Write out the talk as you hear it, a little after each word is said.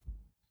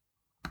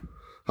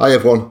Hi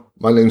everyone,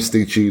 my name's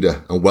Steve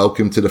Tudor and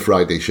welcome to the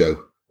Friday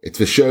Show. It's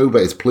the show that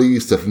is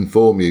pleased to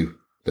inform you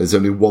there's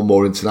only one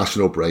more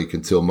international break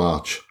until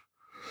March.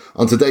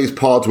 On today's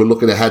pod, we're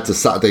looking ahead to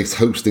Saturday's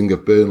hosting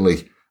of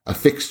Burnley, a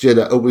fixture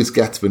that always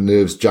gets the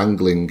nerves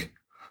jangling,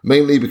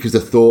 mainly because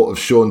the thought of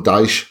Sean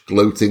Dyche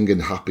gloating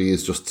and happy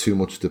is just too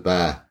much to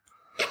bear.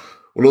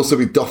 We'll also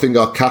be doffing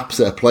our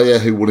caps at a player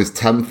who won his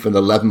 10th and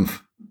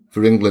 11th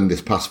for England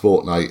this past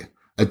fortnight,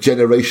 a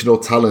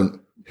generational talent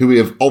who we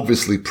have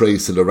obviously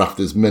praised to the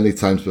rafters many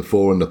times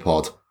before in the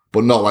pod,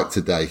 but not like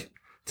today.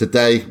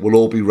 Today, we'll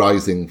all be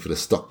rising for the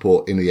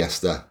Stockport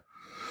Iniesta.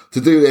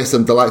 To do this,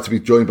 I'm delighted to be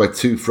joined by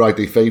two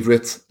Friday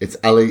favourites. It's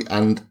Ali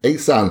and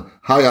Asan.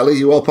 Hi Ali,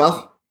 you well,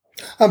 pal?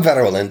 I'm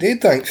very well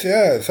indeed, thanks.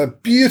 Yeah, it's a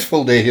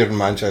beautiful day here in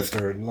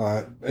Manchester.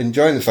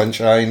 Enjoying the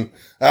sunshine.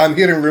 I'm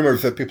hearing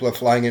rumours that people are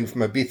flying in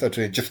from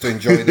Ibiza just to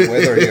enjoy the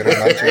weather here in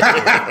Manchester.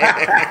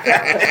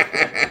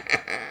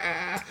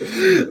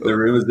 The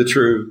rumours are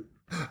true.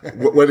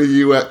 When are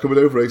you coming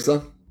over,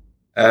 Asan?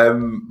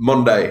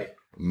 Monday.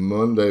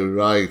 Monday,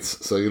 right.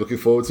 So you're looking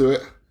forward to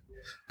it?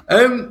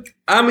 I'm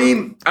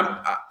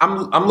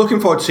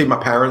looking forward to seeing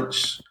my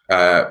parents,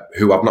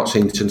 who I've not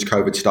seen since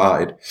COVID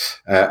started,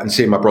 and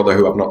seeing my brother,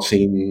 who I've not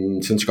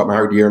seen since he got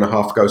married a year and a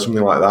half ago,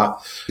 something like that.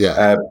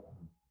 Yeah.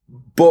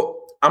 But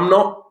I'm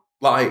not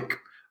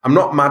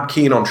mad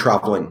keen on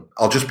traveling.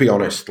 I'll just be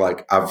honest.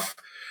 I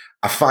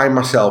find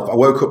myself, I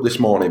woke up this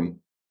morning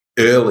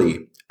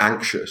early,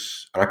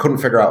 anxious, and I couldn't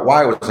figure out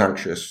why I was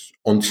anxious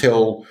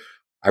until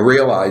I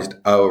realized,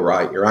 oh,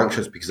 right, you're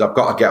anxious because I've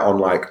got to get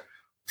on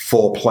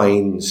 4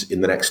 planes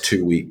in the next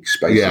 2 weeks,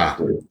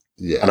 basically.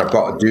 Yeah. And I've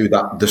got to do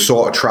the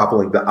sort of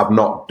traveling that I've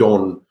not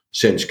done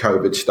since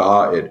COVID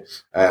started.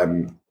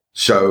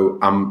 So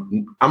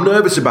I'm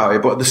nervous about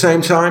it, but at the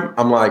same time,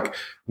 I'm going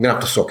to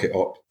have to suck it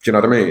up. Do you know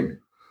what I mean?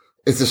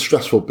 It's a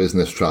stressful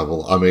business,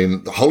 travel. I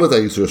mean, the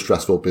holidays are a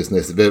stressful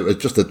business. They're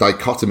just a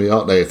dichotomy,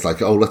 aren't they? It's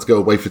like, oh, let's go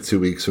away for 2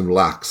 weeks and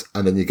relax.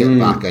 And then you get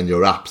back and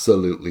you're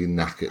absolutely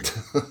knackered.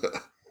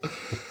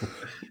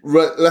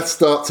 Right, let's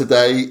start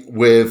today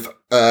with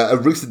a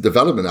recent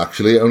development,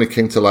 actually. It only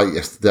came to light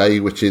yesterday,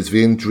 which is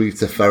the injury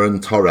to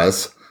Ferran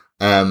Torres.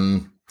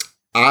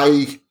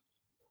 I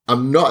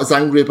am not as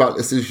angry about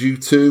this as you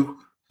two.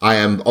 I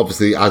am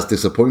obviously as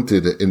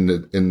disappointed in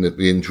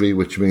the injury,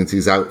 which means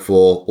he's out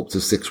for up to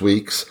 6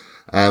 weeks.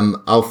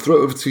 I'll throw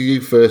it over to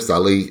you first,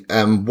 Ali.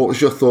 What was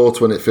your thoughts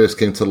when it first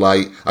came to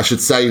light? I should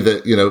say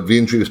that, the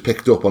injury was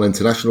picked up on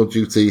international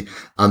duty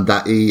and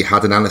that he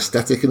had an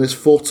anaesthetic in his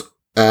foot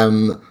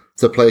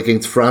to play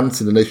against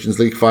France in the Nations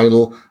League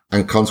final,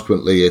 and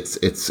consequently it's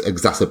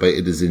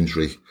exacerbated his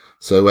injury.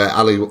 So,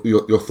 Ali,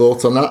 your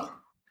thoughts on that?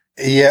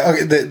 Yeah,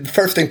 okay, the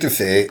first thing to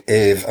say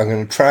is I'm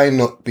going to try and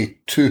not be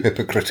too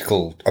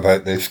hypocritical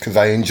about this because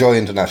I enjoy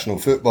international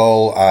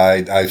football.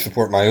 I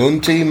support my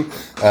own team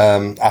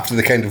after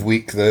the kind of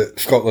week that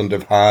Scotland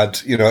have had.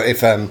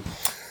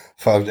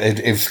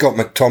 If Scott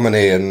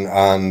McTominay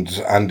and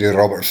Andy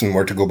Robertson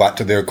were to go back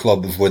to their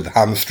clubs with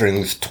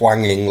hamstrings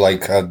twanging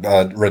like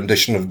a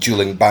rendition of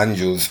dueling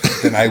banjos,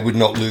 then I would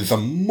not lose a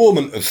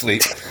moment of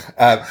sleep.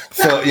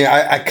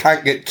 I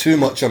can't get too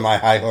much on my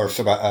high horse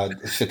about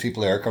a City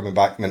player coming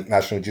back from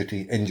international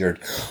duty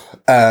injured.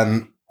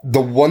 The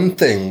one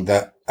thing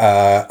that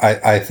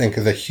I think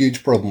is a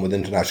huge problem with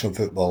international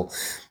football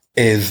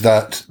is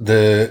that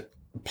the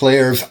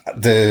players,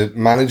 the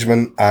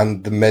management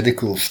and the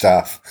medical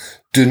staff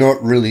do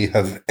not really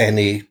have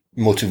any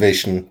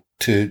motivation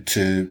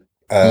to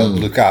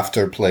look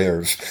after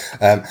players.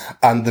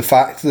 And the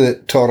fact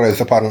that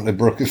Torres apparently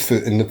broke his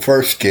foot in the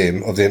first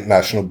game of the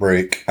international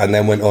break and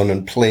then went on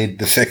and played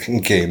the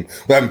second game.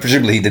 Well,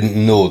 presumably he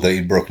didn't know that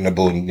he'd broken a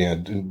bone,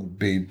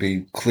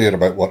 be clear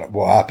about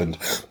what happened.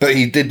 But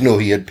he did know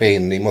he had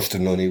pain and he must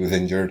have known he was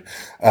injured.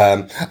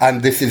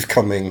 And this is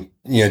coming,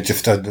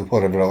 just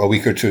a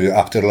week or two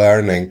after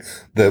learning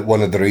that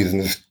one of the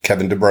reasons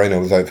Kevin De Bruyne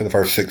was out for the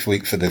first 6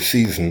 weeks of this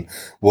season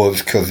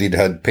was because he'd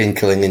had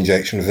pain-killing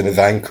injections in his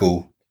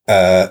ankle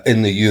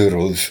in the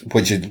Euros,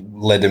 which had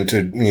led him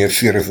to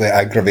seriously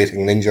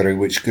aggravating an injury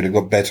which could have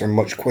got better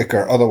much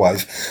quicker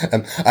otherwise.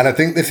 And I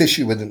think this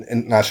issue with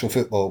international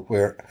football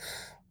where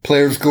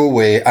players go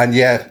away, and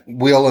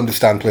we all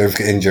understand players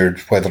get injured,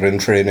 whether in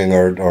training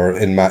or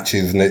in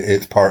matches, and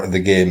it's part of the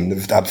game.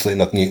 There's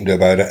absolutely nothing you can do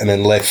about it. And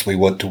unless we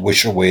want to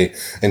wish away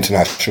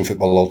international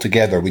football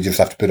altogether, we just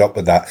have to put up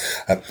with that.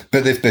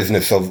 But this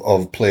business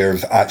of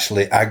players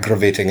actually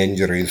aggravating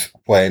injuries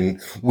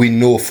when we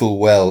know full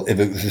well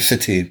if it was the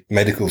City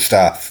medical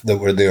staff that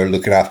were there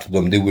looking after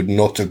them, they would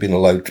not have been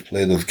allowed to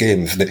play those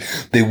games.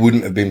 They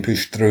wouldn't have been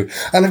pushed through.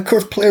 And of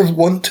course, players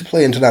want to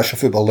play international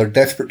football. They're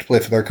desperate to play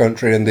for their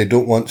country and they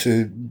don't want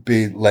to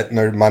be letting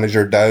their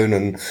manager down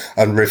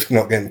and risk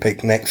not getting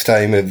picked next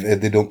time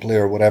if they don't play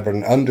or whatever,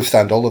 and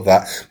understand all of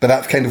that. But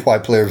that's kind of why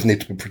players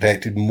need to be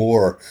protected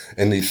more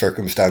in these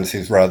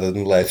circumstances rather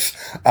than less.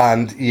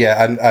 And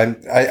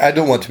I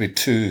don't want to be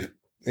too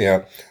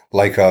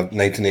like a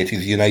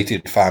 1980s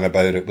United fan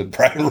about it with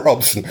Brian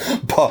Robson.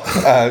 But,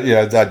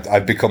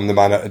 I'd become the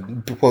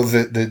man, what was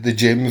it, the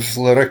James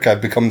lyric?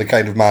 I've become the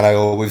kind of man I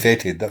always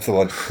hated. That's the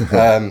one.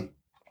 I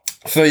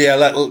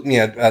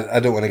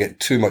don't want to get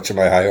too much of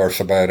my high horse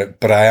about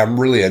it, but I am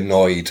really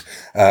annoyed.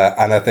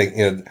 And I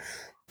think,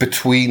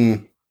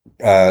 between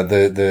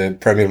the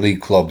Premier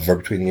League clubs, or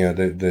between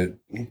the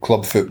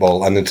club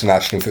football and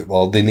international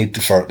football, they need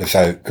to sort this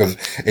out, because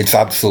it's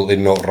absolutely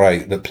not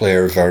right that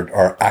players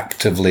are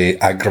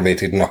actively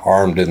aggravated and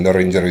harmed in their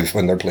injuries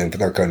when they're playing for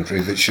their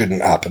countries. It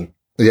shouldn't happen.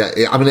 Yeah,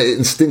 I mean, it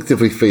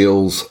instinctively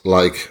feels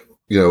like,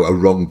 a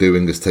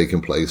wrongdoing has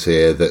taken place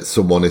here, that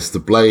someone is to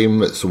blame,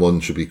 that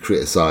someone should be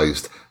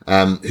criticised.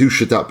 Who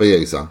should that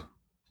be, Azan?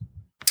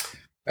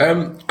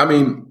 I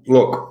mean,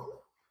 look,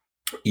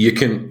 you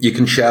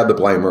can share the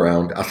blame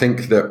around. I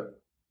think that,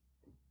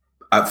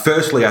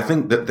 firstly, I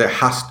think that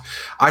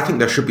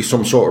there should be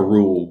some sort of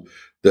rule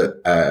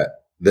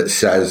that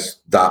says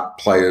that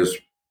players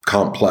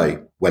can't play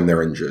when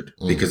they're injured,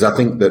 because I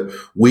think that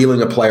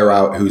wheeling a player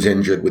out who's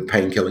injured with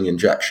pain-killing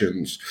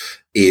injections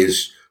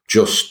is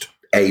just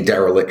a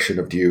dereliction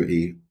of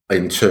duty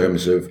in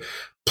terms of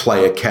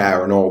player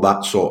care and all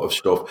that sort of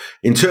stuff.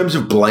 In terms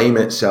of blame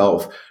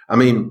itself, I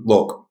mean,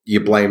 look, you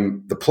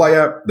blame the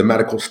player, the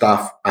medical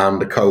staff,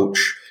 and the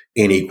coach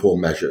in equal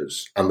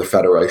measures, and the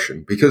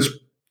federation, because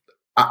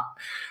I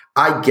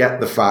get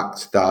the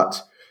fact that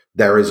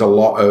there is a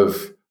lot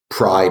of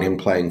pride in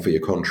playing for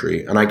your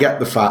country, and I get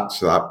the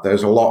fact that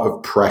there's a lot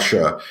of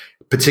pressure,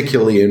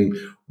 particularly in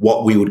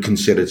what we would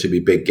consider to be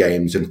big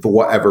games, and for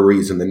whatever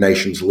reason, the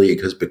Nations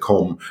League has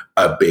become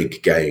a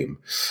big game.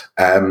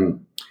 But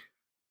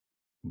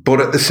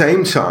at the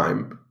same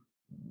time,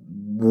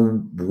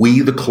 we,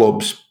 the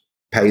clubs,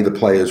 pay the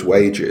players'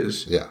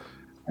 wages. Yeah,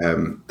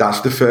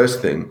 that's the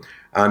first thing,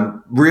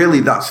 and really,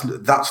 that's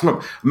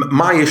not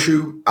my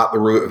issue. At the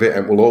root of it,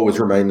 and will always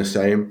remain the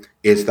same,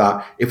 is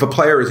that if a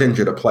player is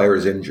injured, a player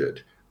is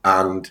injured,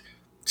 and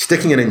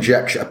sticking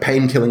a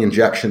pain-killing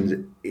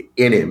injection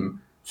in him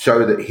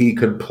so that he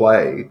could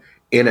play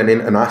in an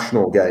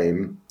international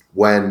game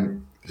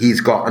when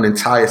he's got an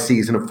entire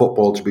season of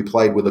football to be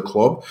played with a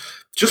club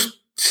just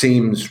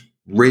seems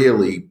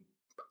really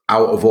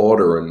out of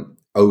order and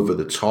over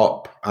the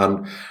top.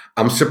 And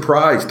I'm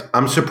surprised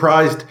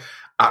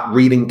at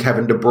reading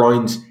Kevin De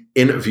Bruyne's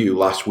interview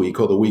last week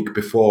or the week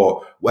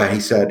before, where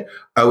he said,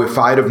 if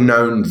I'd have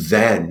known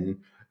then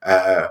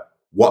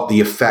what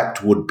the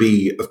effect would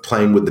be of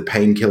playing with the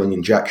pain-killing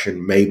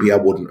injection, maybe I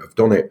wouldn't have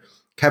done it.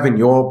 Kevin,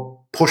 you're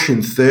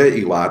pushing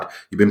 30, lad.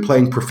 You've been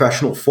playing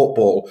professional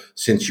football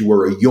since you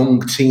were a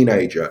young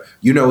teenager.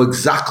 You know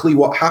exactly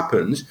what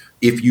happens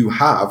if you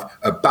have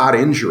a bad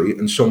injury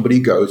and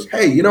somebody goes,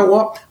 hey, you know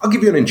what? I'll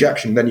give you an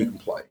injection, then you can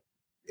play.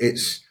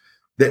 It's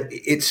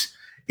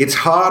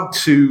hard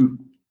to...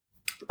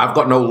 I've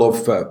got no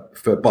love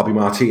for Bobby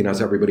Martin, as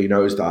everybody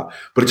knows that,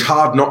 but it's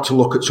hard not to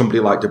look at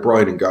somebody like De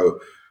Bruyne and go,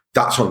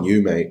 that's on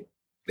you, mate.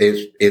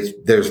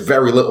 There's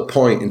very little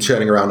point in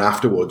turning around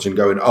afterwards and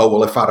going, oh,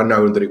 well, if I'd have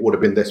known that it would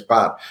have been this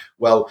bad.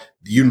 Well,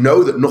 you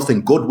know that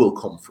nothing good will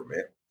come from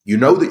it. You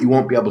know that you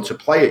won't be able to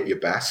play at your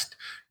best.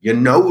 You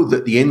know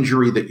that the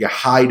injury that you're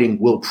hiding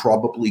will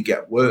probably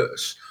get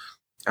worse.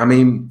 I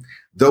mean,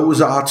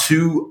 those are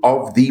two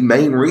of the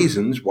main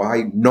reasons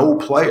why no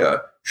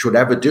player should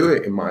ever do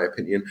it, in my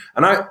opinion.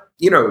 And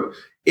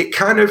it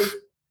kind of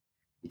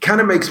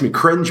makes me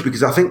cringe,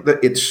 because I think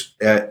that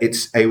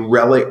it's a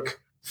relic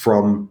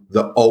from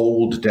the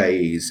old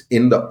days.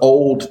 In the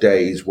old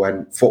days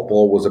when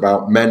football was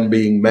about men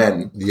being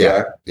men,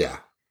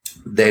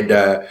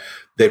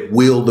 they'd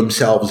wheel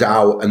themselves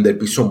out and there'd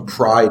be some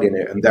pride in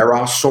it. And there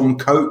are some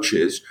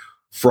coaches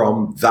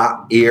from that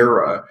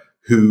era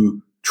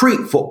who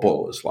treat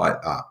footballers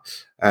like that.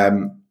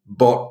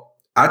 But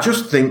I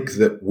just think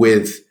that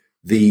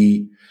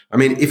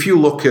if you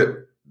look at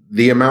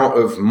the amount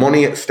of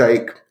money at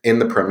stake in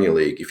the Premier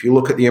League, if you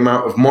look at the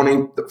amount of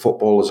money that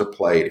footballers have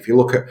played, if you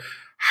look at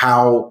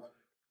how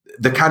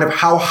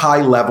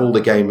high level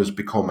the game has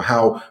become,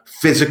 how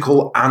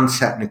physical and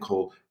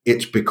technical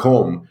it's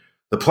become,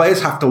 the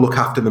players have to look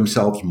after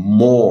themselves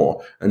more.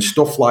 And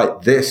stuff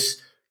like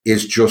this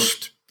is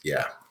just,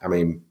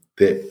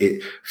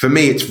 for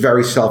me, it's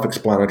very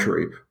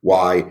self-explanatory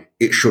why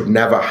it should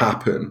never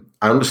happen.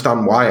 I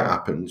understand why it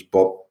happens,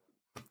 but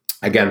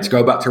again, to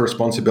go back to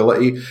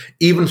responsibility,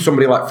 even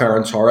somebody like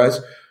Ferran Torres,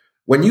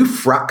 when you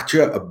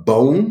fracture a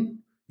bone,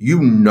 you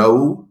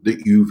know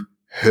that you've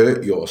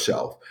hurt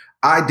yourself.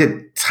 I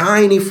did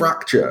tiny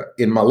fracture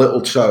in my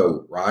little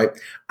toe, right?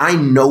 I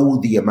know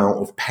the amount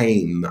of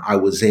pain that I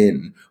was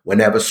in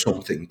whenever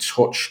something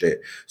touched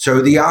it. So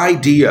the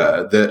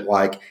idea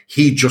that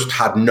he just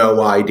had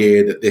no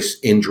idea that this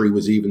injury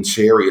was even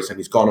serious and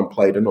he's gone and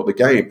played another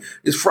game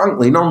is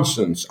frankly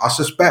nonsense. I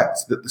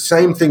suspect that the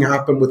same thing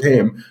happened with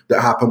him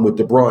that happened with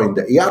De Bruyne,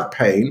 that he had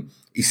pain.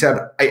 He said,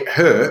 it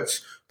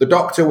hurts. The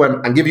doctor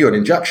went, and give you an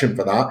injection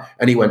for that.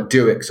 And he went,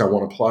 do it because I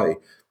want to play.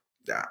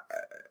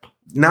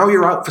 Now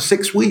you're out for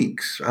 6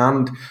 weeks.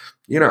 And,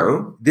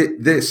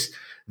 this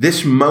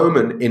this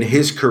moment in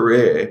his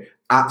career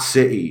at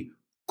City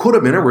could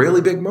have been a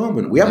really big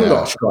moment. We haven't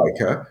got a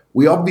striker.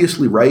 We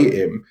obviously rate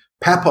him.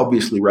 Pep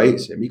obviously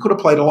rates him. He could have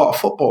played a lot of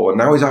football, and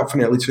now he's out for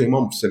nearly 2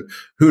 months. And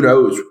who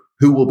knows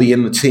who will be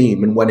in the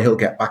team and when he'll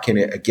get back in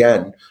it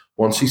again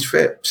once he's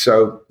fit.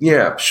 So,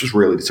 yeah, it's just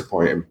really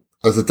disappointing.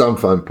 There's a damn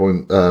fine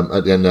point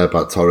at the end there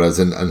about Torres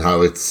and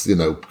how it's,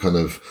 kind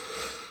of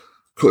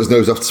cut his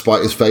nose off to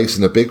spite his face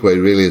in a big way,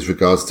 really, as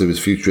regards to his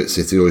future at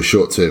City, or his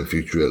short-term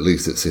future, at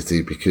least, at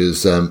City,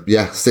 because,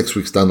 6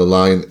 weeks down the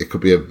line, it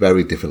could be a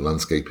very different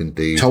landscape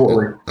indeed.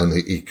 Totally. And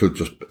he could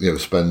just,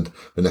 spend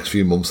the next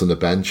few months on the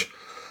bench.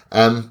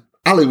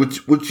 Ali,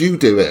 would you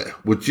do it?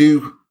 Would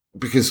you,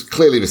 because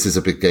clearly this is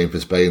a big game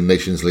for Spain,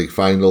 Nations League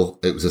final.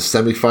 It was a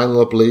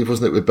semi-final, I believe,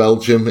 wasn't it, with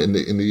Belgium in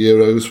the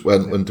Euros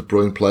when De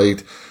Bruyne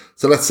played.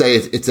 So let's say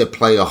it's a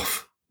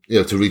playoff,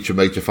 to reach a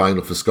major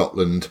final for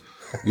Scotland.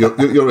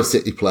 You're a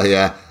City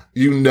player.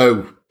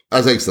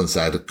 As Aislan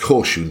said, of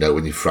course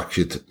when you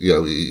fractured,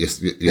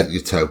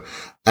 your toe.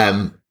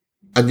 And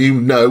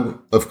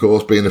of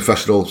course, being a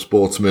professional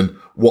sportsman,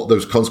 what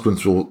those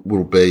consequences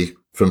will be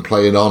from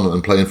playing on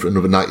and playing for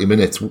another 90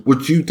 minutes.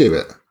 Would you do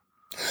it?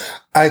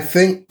 I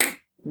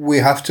think we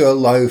have to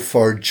allow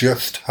for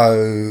just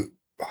how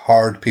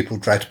hard people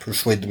try to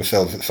persuade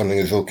themselves that something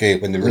is okay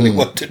when they really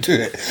want to do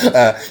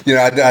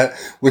it.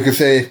 We could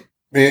say,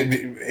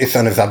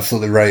 Ethan is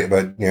absolutely right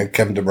about,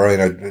 Kevin De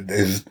Bruyne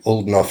is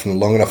old enough and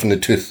long enough in the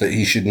tooth that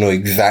he should know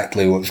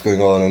exactly what's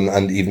going on.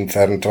 And even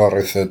Ferran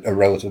Torres at a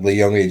relatively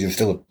young age is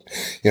still,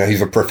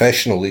 he's a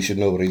professional. He should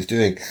know what he's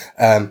doing.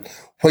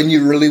 When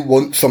you really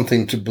want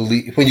something to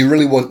believe, when you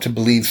really want to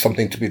believe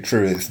something to be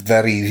true, it's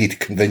very easy to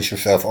convince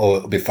yourself, oh,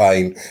 it'll be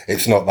fine.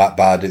 It's not that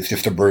bad. It's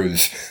just a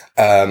bruise.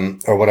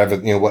 Or whatever,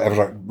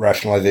 whatever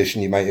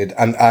rationalization you might add.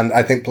 And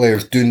I think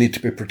players do need to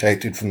be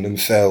protected from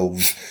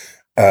themselves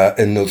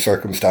in those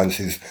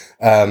circumstances,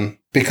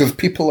 because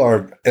people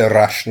are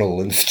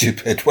irrational and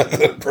stupid, whether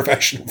they're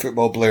professional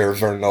football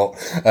players or not.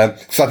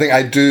 So I think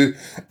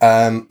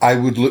I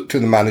would look to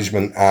the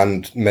management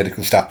and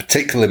medical staff,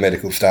 particularly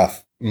medical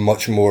staff,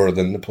 much more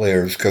than the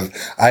players, because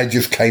I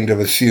just kind of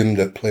assume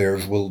that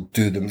players will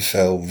do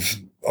themselves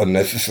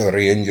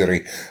unnecessary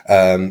injury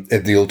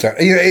if the old time.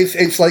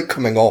 It's like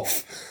coming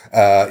off.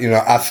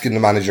 Asking the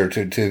manager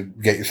to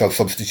get yourself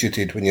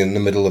substituted when you're in the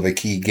middle of a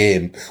key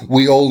game.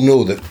 We all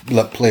know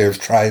that players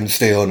try and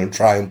stay on and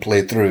try and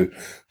play through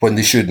when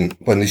they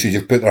shouldn't. When they should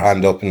just put their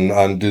hand up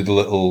and do the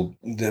little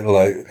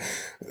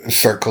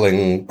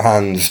circling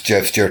hands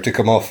gesture to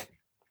come off.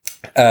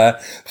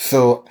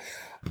 So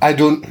I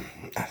don't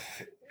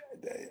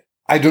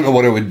know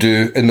what I would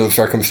do in those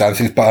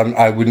circumstances, but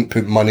I wouldn't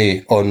put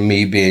money on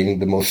me being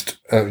the most,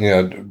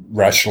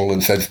 rational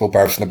and sensible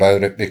person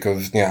about it,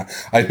 because,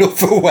 I know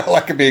full well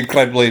I could be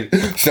incredibly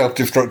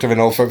self-destructive in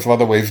all sorts of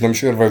other ways, and I'm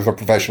sure if I was a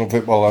professional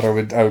footballer,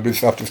 I would be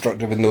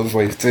self-destructive in those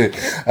ways too.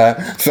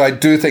 So I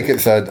do think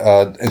it's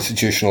a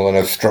institutional and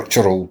a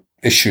structural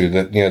issue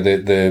that,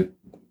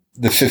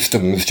 the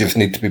systems just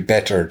need to be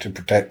better to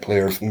protect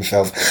players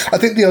themselves. I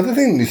think the other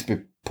thing that needs to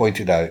be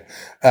pointed out,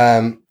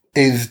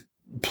 is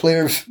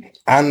players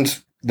and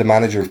the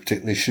managers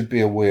particularly should be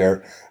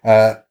aware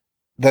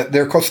that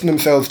they're costing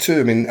themselves too.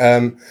 I mean,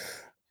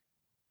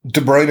 De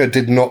Bruyne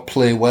did not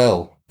play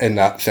well in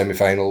that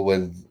semi-final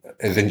with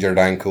his injured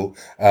ankle.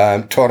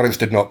 Torres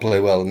did not play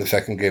well in the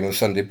second game on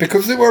Sunday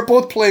because they were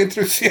both playing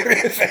through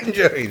serious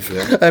injuries.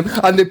 Yeah.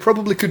 And they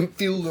probably couldn't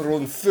feel their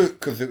own foot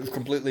because it was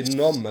completely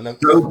numb. And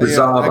so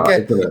bizarre.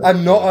 Again,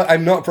 I'm not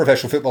a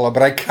professional footballer,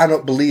 but I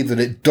cannot believe that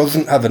it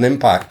doesn't have an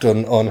impact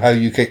on how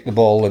you kick the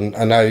ball and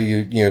how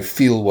you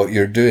feel what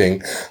you're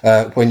doing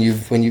when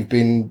you've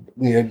been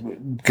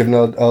given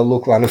a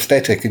local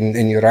anaesthetic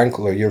in your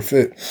ankle or your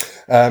foot.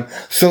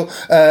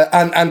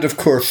 And of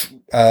course,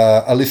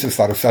 at least as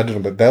far as I don't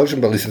know about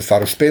Belgium, but at least as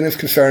far as Spain is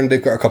concerned,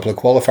 they've got a couple of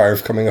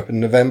qualifiers coming up in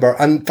November,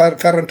 and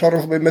Ferran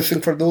Torres will be missing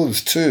for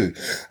those too.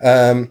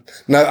 Now,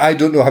 I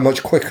don't know how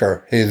much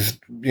quicker his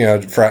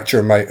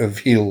fracture might have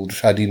healed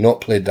had he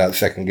not played that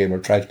second game or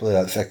tried to play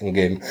that second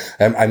game.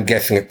 I'm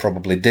guessing it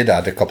probably did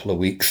add a couple of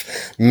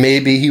weeks.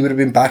 Maybe he would have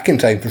been back in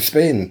time for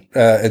Spain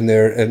in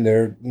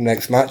their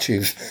next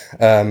matches.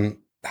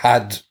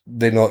 Had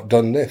they not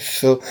done this.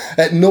 So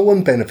no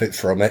one benefits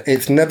from it.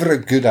 It's never a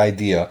good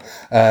idea.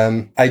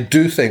 I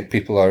do think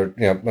people are,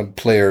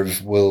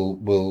 players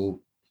will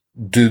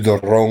do the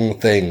wrong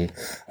thing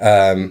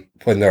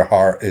when their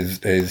heart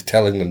is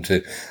telling them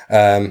to.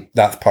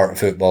 That's part of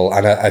football,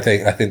 and I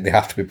think they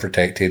have to be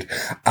protected.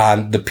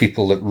 And the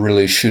people that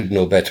really should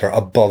know better,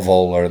 above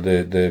all, are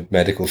the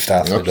medical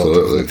staff, the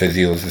doctors, the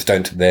physios. It's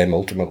down to them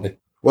ultimately.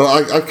 Well,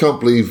 I can't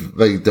believe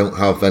they don't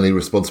have any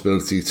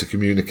responsibility to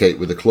communicate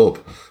with the club,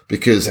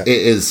 because it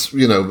is,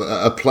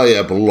 a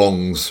player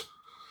belongs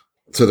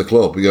to the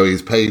club.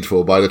 He's paid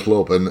for by the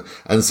club.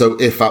 And so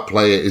if that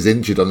player is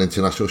injured on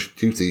international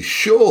duty,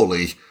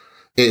 surely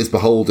it is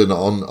beholden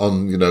on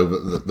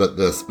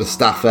the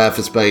staff there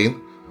for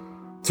Spain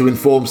to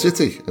inform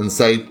City and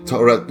say,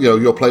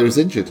 your player is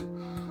injured.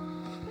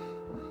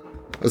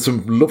 There's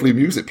some lovely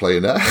music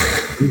playing there.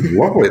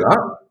 Lovely,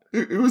 that.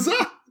 Who was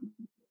that?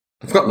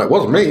 I've forgotten, it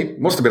wasn't me. It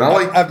must have been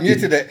Ali. I've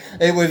muted it.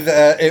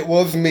 It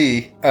was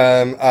me,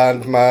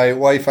 and my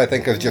wife, I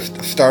think, has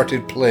just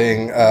started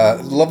playing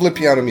lovely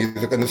piano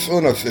music on the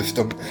Sonos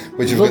system,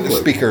 which has got the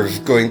speakers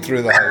going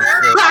through the house.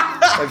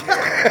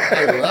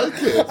 I like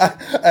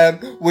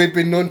it. We've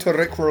been known to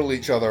rickroll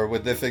each other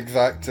with this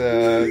exact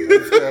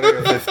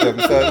stereo system.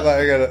 So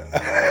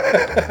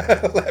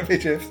let me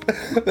just.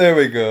 There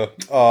we go.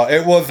 Oh,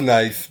 it was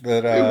nice,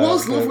 but it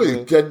was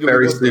lovely. Genuinely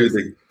very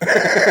soothing.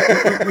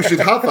 We should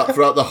have that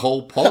throughout the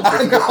whole pod. I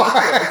think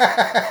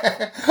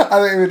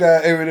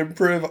it would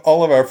improve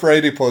all of our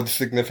Friday pods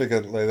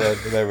significantly.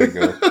 There we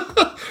go.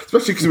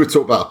 Especially because we were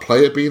talking about a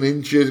player being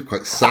injured,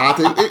 quite sad.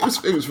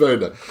 It was very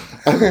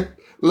nice.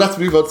 Let's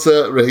move on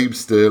to Raheem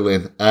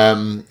Sterling.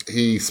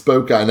 He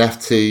spoke at an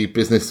FT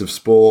Business of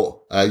Sport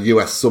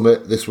US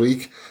Summit this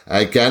week.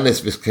 Again,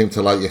 this came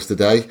to light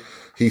yesterday.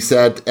 He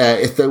said,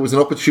 if there was an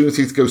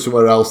opportunity to go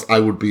somewhere else, I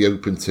would be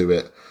open to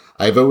it.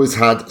 I've always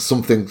had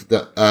something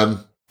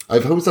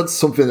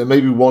that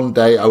maybe one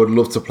day I would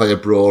love to play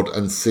abroad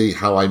and see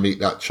how I meet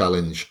that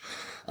challenge.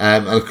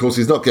 And of course,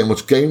 he's not getting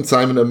much game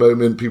time in the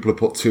moment. People have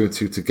put 2 and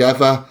 2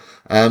 together.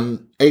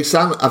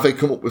 Asan, have they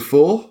come up with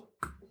 4?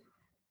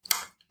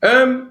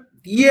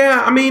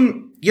 Yeah, I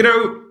mean,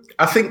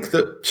 I think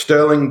that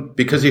Sterling,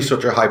 because he's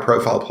such a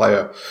high-profile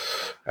player,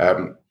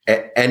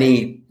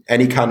 any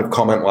kind of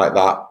comment like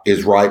that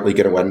is rightly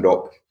going to end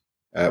up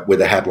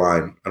with a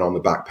headline and on the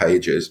back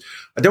pages.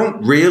 I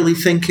don't really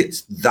think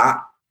it's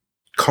that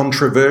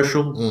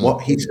controversial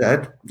what he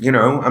said.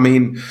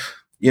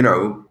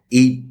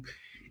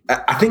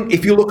 I think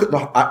if you look at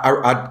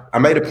I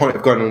made a point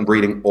of going and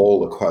reading all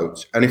the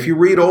quotes, and if you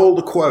read all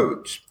the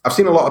quotes, I've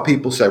seen a lot of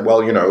people say,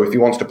 well, if he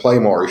wants to play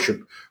more, he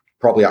should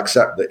probably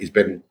accept that he's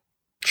been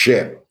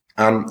shit.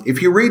 And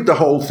if you read the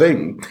whole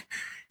thing,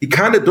 he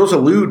kind of does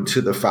allude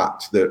to the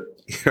fact that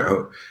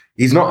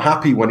he's not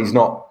happy when he's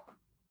not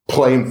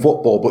playing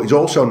football, but he's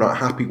also not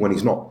happy when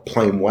he's not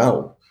playing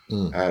well.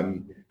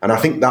 And I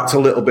think that's a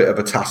little bit of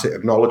a tacit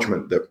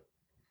acknowledgement that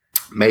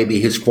maybe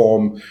his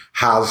form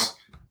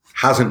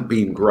hasn't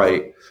been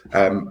great.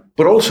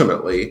 But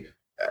ultimately,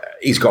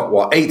 he's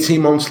got,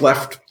 18 months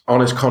left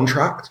on his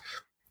contract.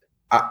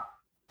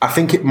 I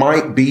think it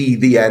might be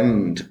the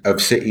end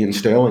of City and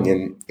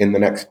Sterling in the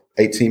next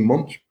 18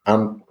 months.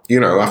 And,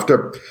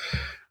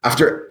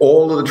 after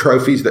all of the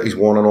trophies that he's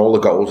won and all the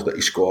goals that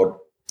he scored,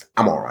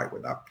 I'm all right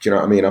with that. Do you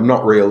know what I mean? I'm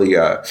not really,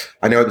 I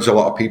know there's a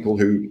lot of people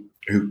who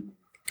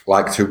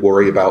like to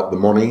worry about the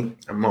money.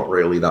 I'm not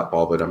really that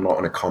bothered. I'm not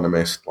an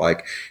economist.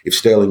 Like, if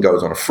Sterling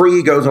goes on a free,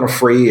 he goes on a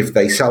free. If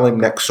they sell him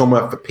next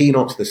summer for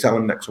peanuts, they sell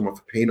him next summer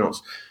for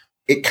peanuts.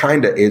 It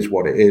kind of is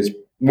what it is.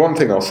 One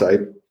thing I'll say,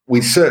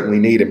 we certainly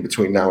need him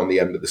between now and the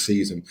end of the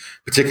season,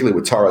 particularly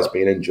with Torres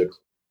being injured.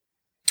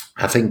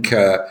 I think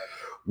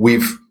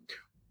we've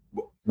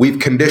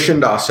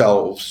conditioned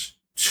ourselves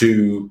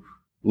to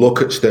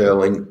look at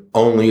Sterling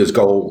only as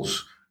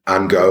goals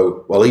and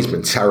go, well, he's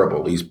been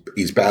terrible.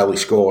 He's barely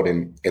scored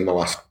in the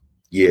last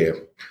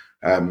year.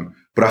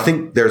 But I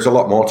think there's a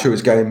lot more to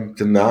his game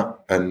than that.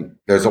 And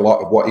there's a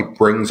lot of what he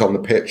brings on the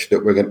pitch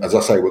that we're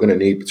going to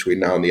need between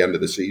now and the end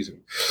of the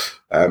season.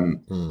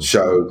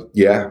 So,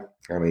 yeah,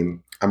 I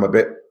mean,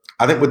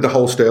 I think with the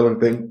whole Sterling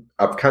thing,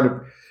 I've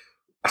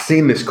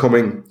seen this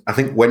coming. I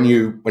think when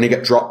you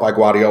get dropped by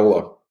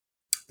Guardiola,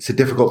 it's a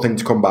difficult thing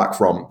to come back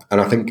from. And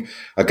I think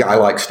a guy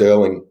like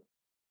Sterling,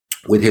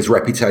 with his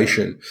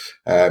reputation,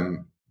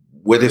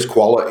 with his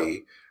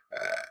quality,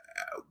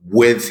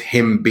 with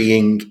him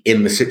being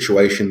in the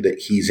situation that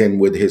he's in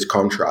with his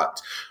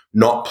contract,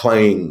 not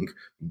playing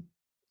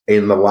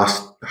in the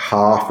last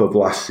half of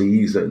last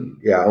season,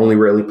 only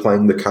really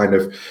playing the kind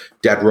of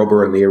dead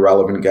rubber and the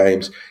irrelevant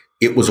games,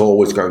 it was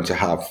always going to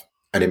have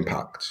an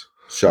impact.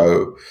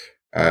 So,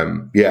 I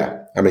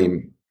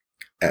mean,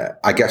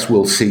 I guess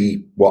we'll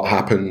see what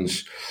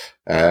happens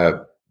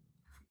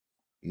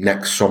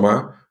next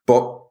summer.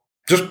 But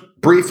just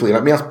briefly,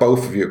 let me ask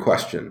both of you a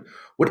question.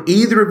 Would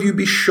either of you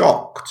be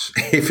shocked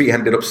if he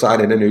ended up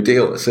signing a new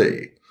deal at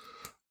City?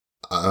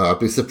 I'd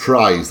be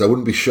surprised. I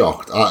wouldn't be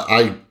shocked.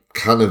 I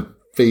kind of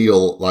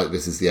feel like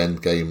this is the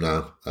end game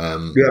now.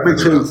 Me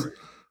too.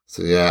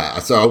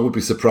 So I would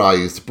be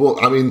surprised.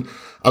 But I mean,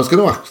 I was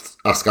going to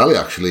ask Ali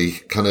actually,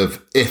 kind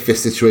of, if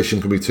this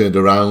situation can be turned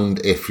around,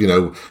 if,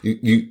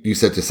 you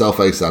said yourself,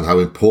 Asan, how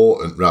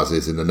important Raz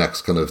is in the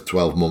next kind of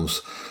 12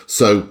 months.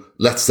 So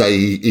let's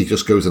say he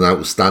just goes an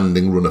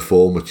outstanding run of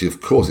form, which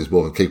of course he's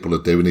more than capable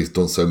of doing. He's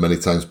done so many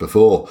times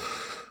before.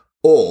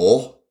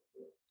 Or,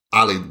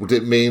 Ali, would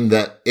it mean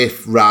that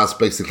if Raz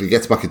basically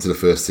gets back into the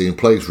first team,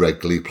 plays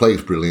regularly,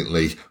 plays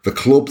brilliantly, the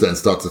club then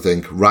start to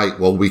think, right,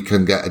 well, we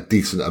can get a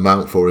decent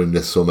amount for him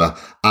this summer,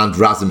 and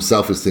Raz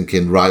himself is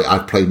thinking, right,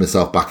 I've played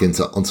myself back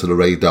onto the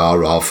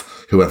radar of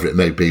whoever it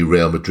may be,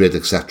 Real Madrid,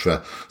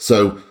 etc.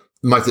 So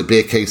might it be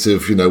a case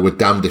of, we're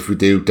damned if we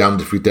do, damned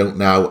if we don't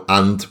now,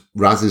 and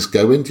Raz is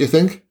going, do you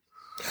think?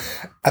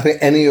 I think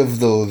any of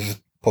those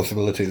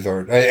possibilities,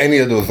 or any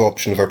of those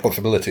options are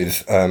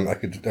possibilities. I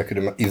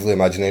could easily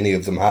imagine any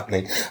of them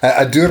happening.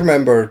 I do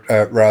remember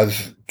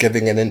Raz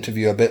giving an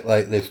interview a bit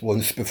like this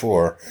once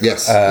before.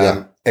 Yes,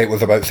 It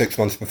was about 6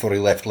 months before he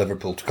left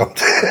Liverpool to come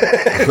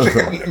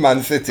to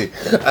Man City.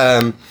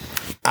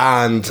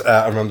 And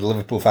I remember the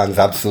Liverpool fans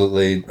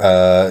absolutely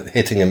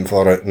hitting him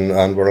for it,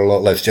 and were a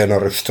lot less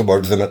generous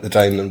towards him at the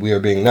time than we are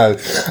being now.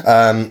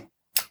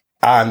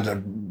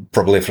 And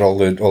probably for all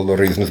the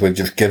reasons we've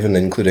just given,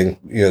 including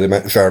the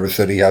amount of service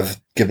that he has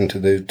given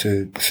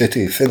to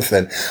City since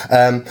then.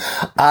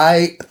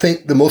 I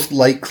think the most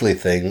likely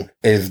thing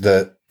is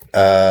that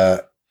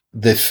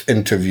this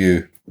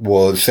interview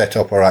was set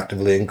up or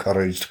actively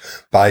encouraged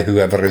by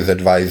whoever is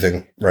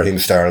advising Raheem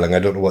Sterling. I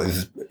don't know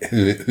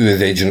who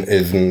his agent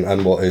is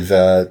and what his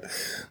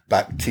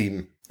back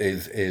team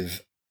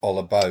is all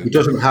about. He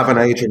doesn't have an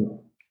agent.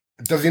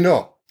 Does he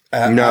not?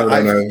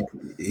 No.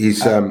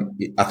 He's.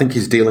 I think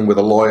he's dealing with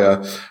a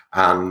lawyer,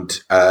 and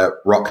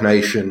Rock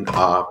Nation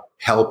are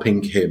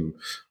helping him,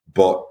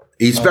 but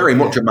he's very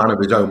much a man of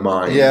his own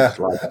mind. Yeah,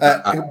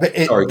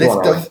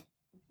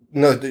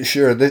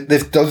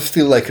 This does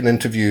feel like an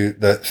interview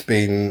that's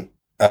been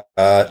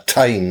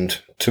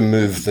timed to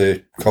move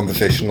the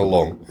conversation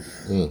along.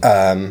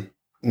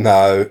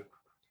 Now,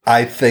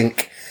 I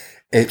think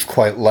it's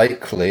quite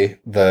likely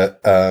that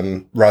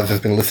Raz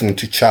has been listening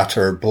to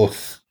chatter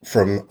both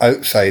from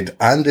outside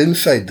and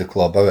inside the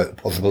club about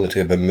the possibility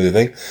of him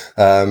moving.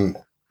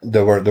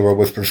 There were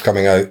whispers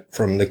coming out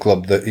from the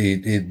club that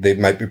they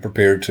might be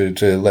prepared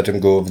to let him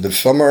go over the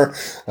summer.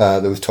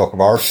 There was talk of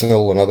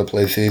Arsenal and other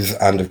places,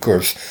 and of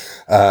course,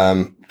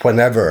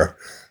 whenever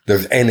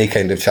there's any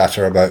kind of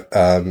chatter about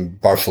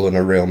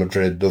Barcelona, Real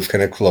Madrid, those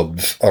kind of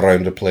clubs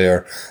around a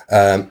player,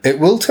 it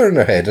will turn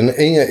their head. And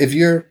if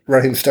you're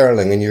Raheem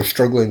Sterling and you're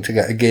struggling to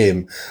get a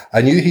game,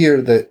 and you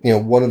hear that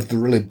one of the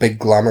really big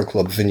glamour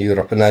clubs in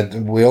Europe,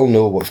 and we all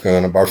know what's going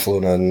on in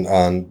Barcelona,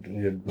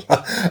 and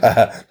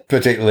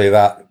particularly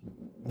that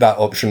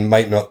option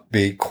might not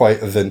be quite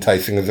as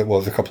enticing as it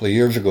was a couple of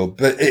years ago,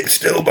 but it's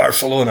still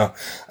Barcelona.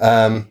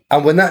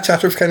 And when that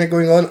chatter's kind of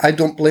going on, I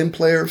don't blame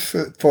players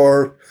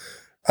for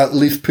at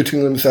least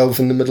putting themselves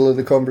in the middle of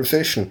the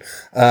conversation.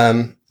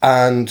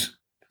 And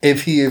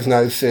if he is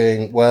now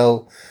saying,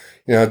 well,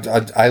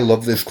 I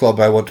love this club,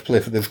 I want to play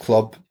for this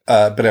club,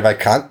 but if I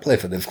can't play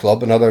for this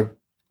club and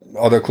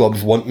other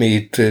clubs want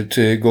me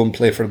to go and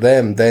play for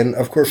them, then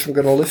of course I'm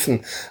going to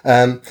listen.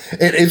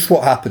 It is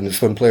what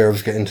happens when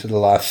players get into the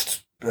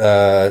last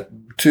 2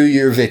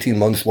 years, 18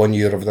 months, 1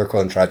 year of their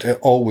contract. It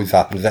always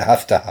happens. It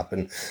has to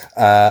happen.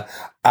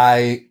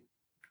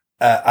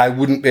 I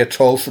wouldn't be at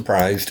all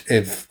surprised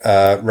if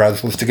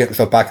Raz was to get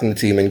himself back in the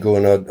team and go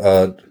on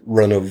a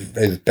run of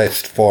his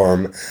best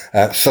form.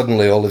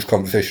 Suddenly all this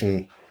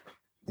conversation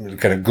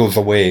kind of goes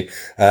away,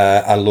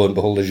 and lo and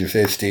behold, as you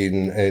say, Steve,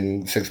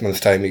 in 6 months'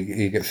 time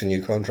he gets a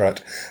new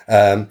contract.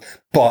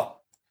 But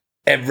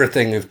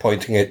everything is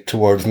pointing it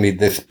towards me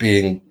this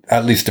being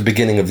at least the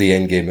beginning of the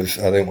end game, as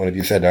I think one of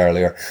you said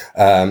earlier.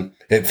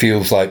 It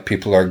feels like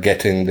people are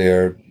getting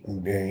their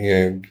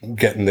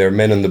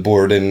men on the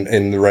board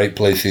in the right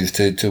places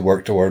to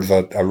work towards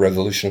a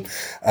resolution.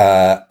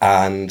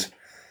 And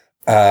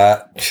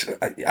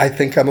I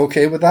think I'm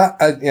okay with that.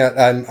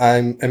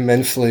 I'm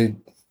immensely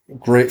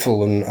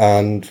grateful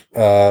and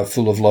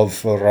full of love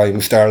for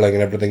Raheem Sterling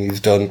and everything he's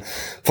done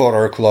for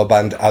our club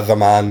and as a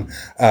man.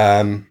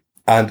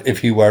 And if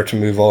he were to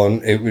move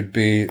on, it would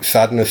be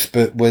sadness,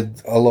 but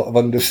with a lot of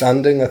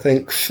understanding, I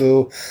think.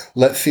 So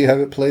let's see how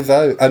it plays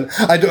out. And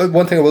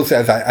one thing I will say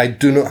is I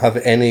do not have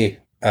any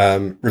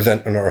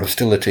resentment or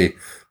hostility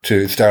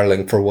to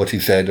Sterling for what he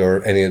said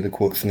or any of the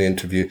quotes in the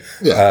interview.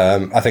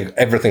 Yeah. I think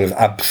everything is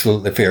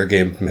absolutely fair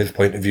game from his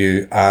point of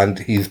view, and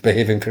he's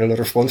behaving fairly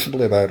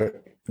responsibly about it.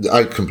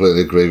 I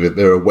completely agree with it.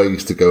 There are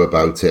ways to go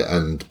about it,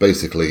 and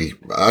basically,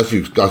 as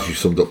you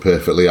summed up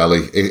perfectly,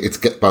 Ali, it's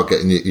about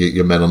getting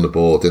your men on the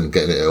board and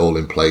getting it all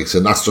in place,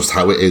 and that's just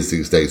how it is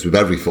these days with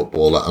every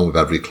footballer and with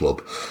every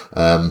club.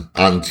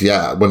 And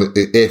yeah,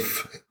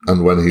 if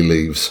and when he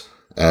leaves,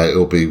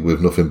 it'll be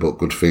with nothing but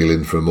good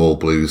feeling from all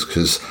Blues,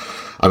 because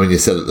I mean, you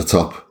said at the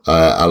top,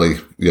 Ali,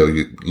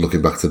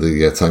 looking back to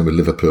the time with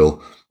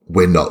Liverpool,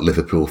 we're not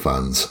Liverpool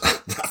fans.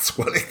 That's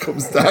what it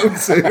comes down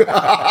to.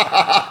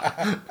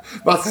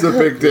 That's the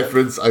big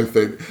difference, I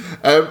think.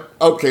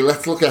 Okay,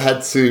 let's look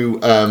ahead to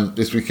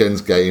this weekend's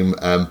game.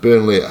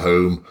 Burnley at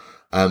home.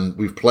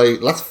 We've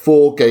played last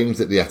 4 games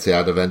at the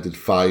Etihad have ended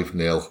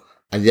 5-0.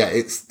 And yet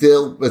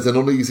there's an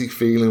uneasy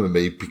feeling with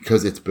me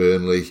because it's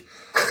Burnley.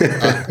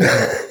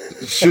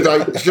 Should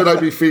I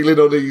be feeling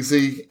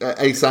uneasy,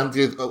 Ace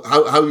Andy?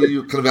 How are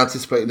you kind of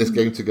anticipating this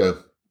game to go?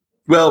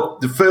 Well,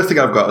 the first thing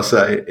I've got to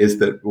say is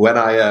that when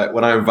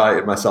I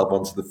invited myself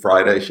onto the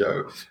Friday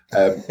show,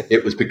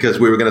 it was because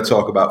we were going to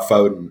talk about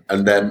Foden,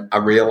 and then I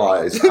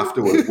realised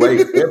afterwards,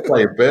 wait, we're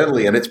playing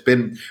Burnley, and it's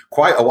been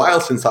quite a while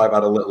since I've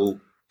had a little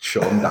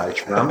Sean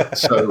Dyche rant.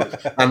 So,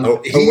 and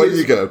away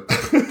you go.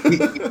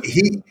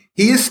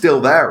 he is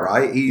still there,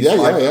 right? He's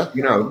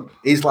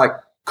he's like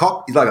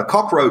He's like a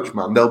cockroach,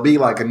 man. There'll be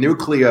like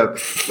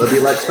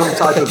some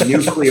type of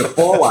nuclear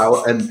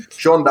fallout, and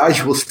Sean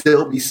Dyche will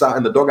still be sat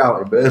in the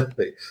dugout in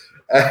Burnley.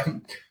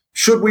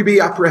 Should we be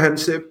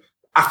apprehensive?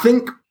 I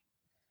think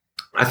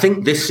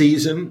this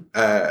season,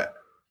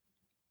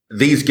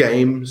 these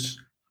games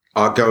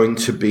are going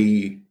to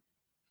be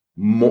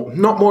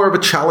not more of a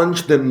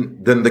challenge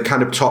than the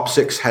kind of top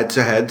six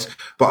head-to-heads,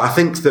 but I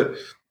think that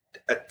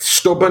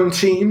stubborn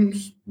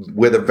teams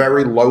with a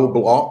very low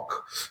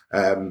block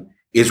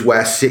is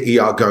where City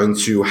are going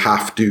to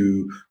have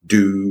to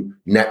do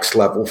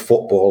next-level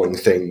footballing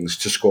things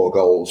to score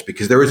goals,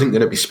 because there isn't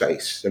going to be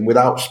space. And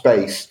without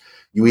space,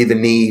 you either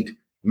need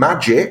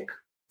magic,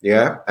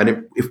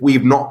 and if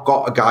we've not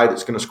got a guy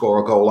that's going to score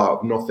a goal out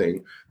of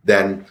nothing,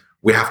 then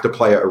we have to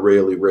play at a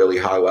really, really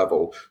high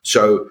level.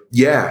 So,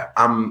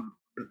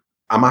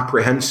 I'm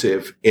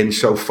apprehensive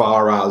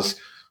insofar as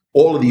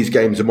all of these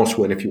games are must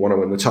win if you want to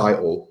win the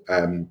title.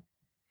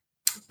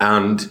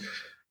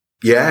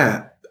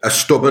 A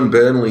stubborn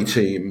Burnley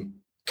team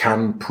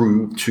can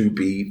prove to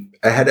be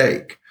a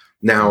headache.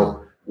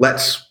 Now,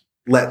 let's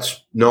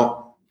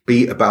not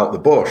beat about the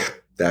bush.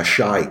 They're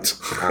shite.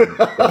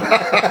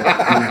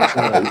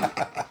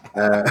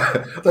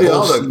 They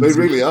are, though. They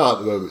really are at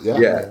the moment.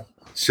 Yeah.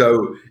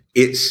 So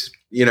it's,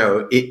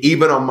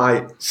 even on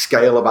my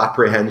scale of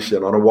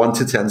apprehension, on a 1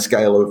 to 10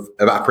 scale of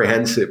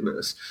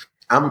apprehensiveness,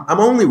 I'm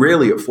only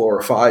really at 4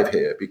 or 5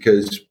 here,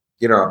 because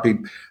I'd be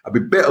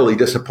bitterly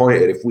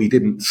disappointed if we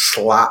didn't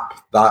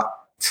slap that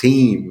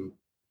team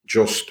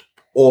just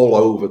all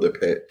over the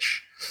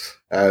pitch.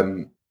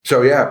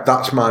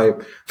 That's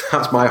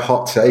my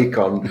hot take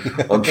on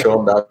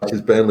Sean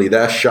Dyche's Burnley.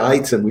 They're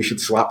shite, and we should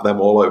slap them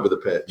all over the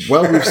pitch.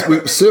 Well,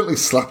 we've certainly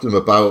slapped them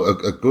about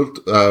a good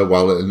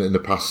while in the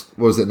past.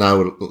 What was it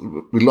now?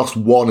 We lost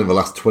one in the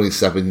last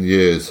 27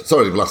 years.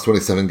 Sorry, the last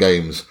 27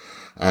 games,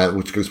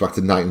 which goes back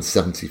to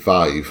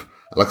 1975.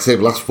 Like I say,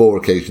 the last 4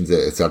 occasions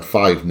it's had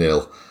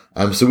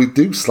 5-0. So we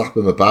do slap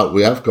them about.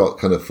 We have got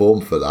kind of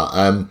form for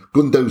that.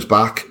 Gundo's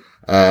back.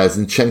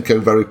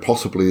 Zinchenko very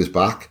possibly is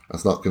back.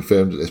 That's not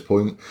confirmed at this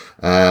point.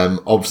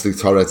 Obviously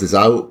Torres is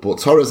out, but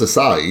Torres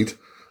aside,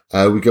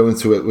 we go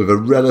into it with a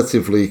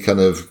relatively kind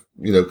of,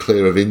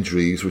 clear of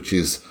injuries, which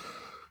is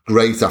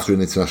great after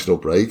an international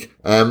break.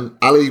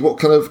 Ali, what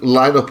kind of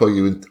lineup are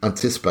you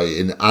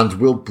anticipating? And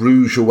will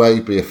Bruges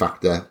away be a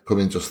factor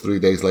coming just 3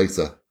 days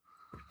later?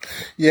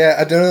 Yeah,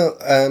 I don't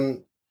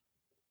know.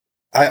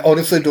 I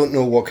honestly don't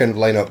know what kind of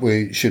lineup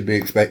we should be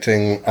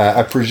expecting.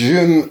 I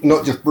presume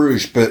not just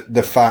Bruges, but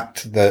the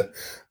fact that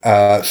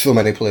so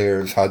many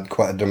players had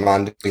quite a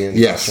demanding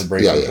international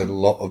break with a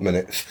lot of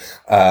minutes.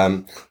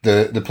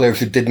 The players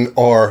who didn't,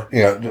 or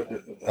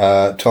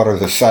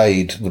Torres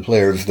aside, the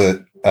players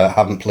that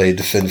haven't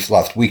played since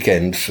last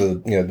weekend. So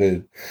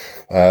the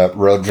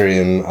Rodri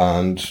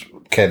and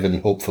Kevin,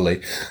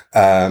 hopefully,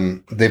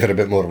 they've had a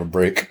bit more of a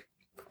break.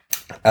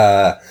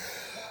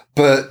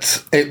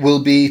 But it will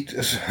be,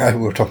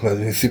 we're talking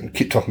about,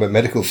 keep talking about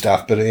medical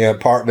staff, but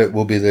part of it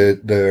will be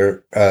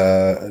the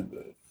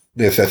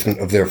assessment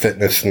of their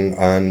fitness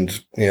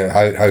and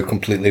how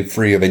completely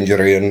free of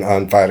injury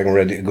and firing and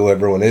ready to go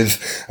everyone is.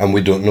 And we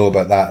don't know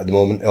about that at the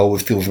moment. It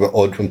always feels a bit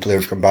odd when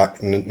players come back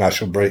from the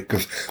national break,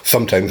 because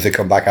sometimes they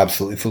come back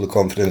absolutely full of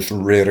confidence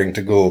and raring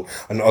to go,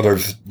 and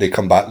others they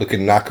come back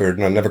looking knackered,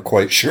 and I'm never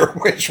quite sure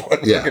which one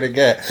we're going to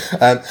get.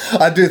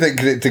 I do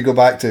think to go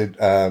back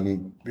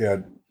to,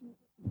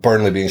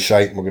 Burnley being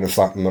shite and we're going to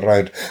slap them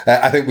around.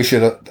 I think we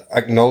should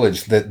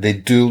acknowledge that they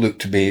do look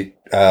to be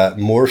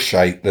more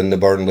shite than the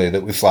Burnley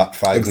that we slapped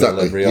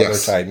 5-0 every other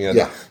time.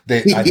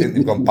 I think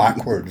they've gone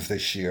backwards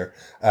this year.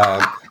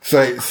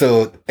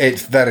 So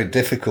it's very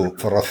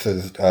difficult for us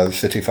as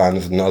City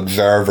fans and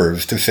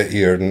observers to sit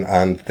here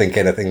and think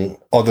anything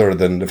other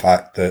than the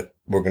fact that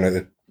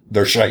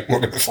they're shite and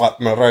we're going to slap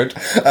them around.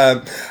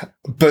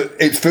 But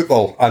it's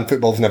football, and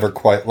football's never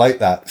quite like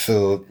that.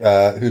 So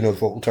who knows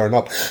what will turn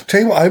up.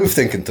 Tell you what I was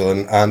thinking,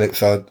 Don, and it's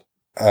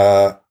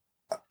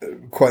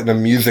quite an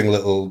amusing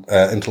little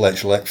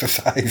intellectual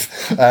exercise.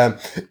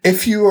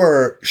 If you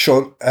are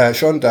Sean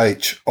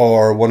Dyche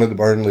or one of the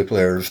Burnley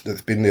players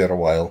that's been there a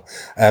while,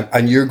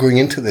 and you're going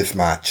into this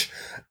match,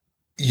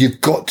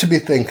 you've got to be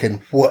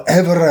thinking,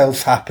 whatever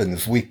else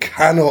happens, we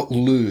cannot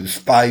lose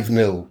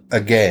 5-0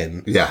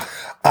 again. Yeah.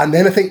 And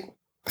then I think,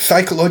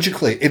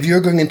 psychologically, if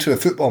you're going into a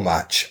football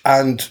match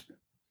and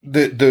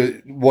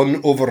the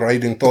one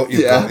overriding thought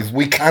you've got is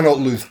we cannot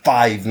lose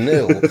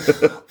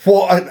 5-0,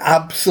 what an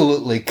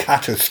absolutely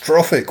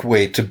catastrophic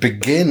way to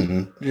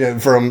begin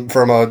from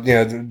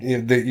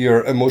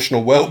your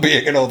emotional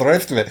well-being and all the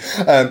rest of it.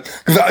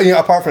 Because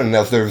apart from anything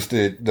else,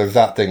 there's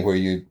that thing where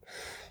you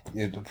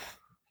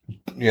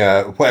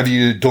whatever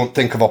you don't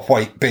think of a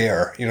white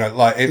bear,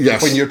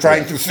 when you're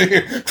trying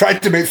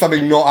to make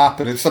something not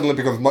happen, it suddenly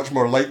becomes much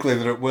more likely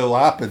that it will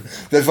happen.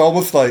 There's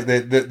almost like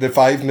the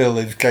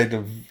 5-0 is kind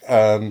of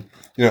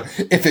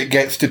if it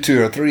gets to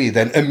 2 or 3,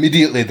 then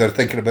immediately they're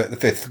thinking about the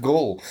 5th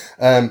goal.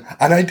 And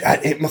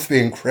it must be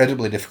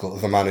incredibly difficult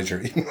as a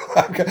manager.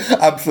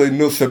 Absolutely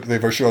no sympathy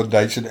for Sean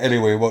Dyche in any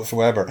way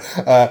whatsoever.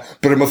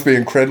 But it must be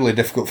incredibly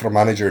difficult for a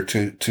manager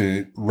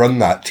to run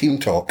that team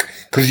talk,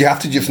 because you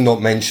have to just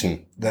not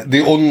mention that.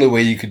 The only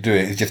way you could do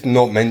it is just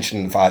not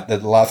mention the fact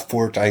that the last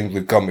 4 times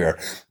we've come here,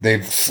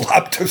 they've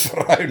slapped us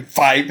around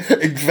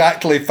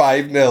exactly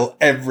 5-0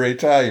 every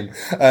time.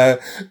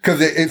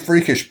 Cause it's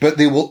freakish, but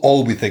they will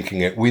all be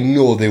thinking it. We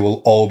know they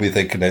will all be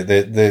thinking it.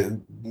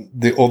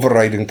 The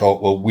overriding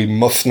thought, well, we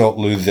must not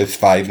lose this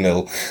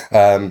 5-0.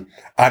 And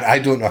I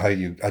don't know how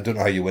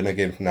you win a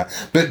game from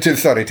that. But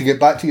to get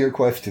back to your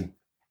question.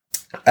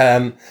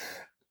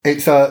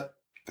 It's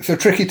a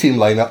tricky team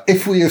lineup.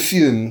 If we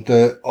assume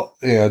that,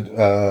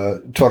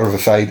 Torres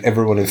aside,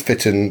 everyone is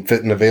fit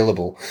and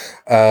available,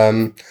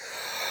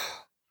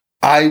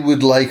 I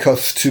would like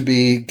us to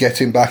be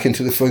getting back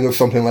into the swing of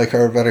something like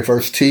our very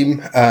first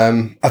team.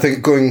 I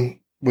think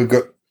we've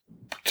got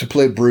to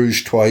play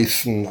Bruges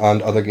twice and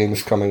other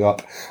games coming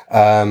up.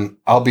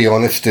 I'll be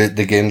honest,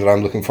 the game that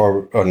I'm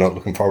not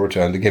looking forward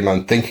to, and the game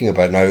I'm thinking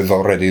about now is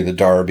already the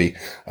derby.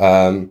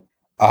 And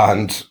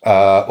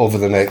over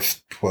the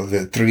next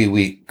 3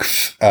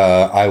 weeks,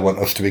 I want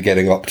us to be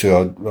getting up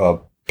to a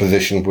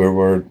position where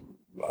we're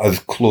as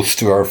close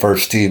to our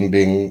first team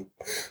being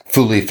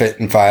fully fit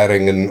and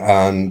firing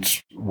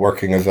and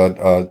working as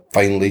a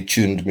finely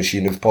tuned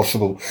machine as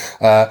possible.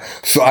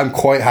 So I'm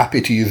quite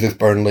happy to use this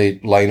Burnley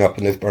lineup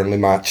and this Burnley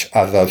match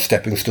as a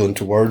stepping stone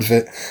towards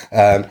it.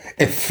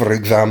 If, for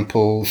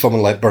example,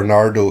 someone like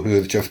Bernardo, who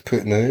has just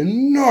put in an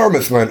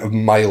enormous amount of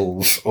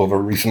miles over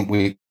recent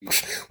weeks,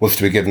 was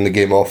to be given the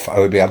game off, I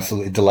would be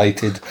absolutely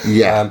delighted.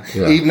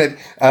 Even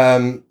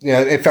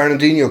if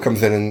Fernandinho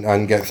comes in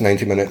and gets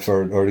 90 minutes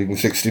or even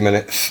 60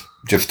 minutes,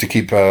 just to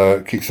keep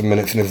some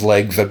minutes in his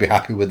legs, I'd be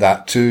happy with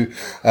that too.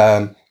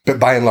 But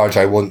by and large,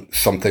 I want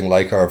something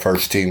like our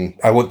first team.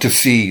 I want to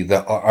see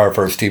that our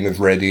first team is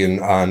ready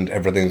and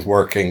everything's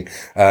working.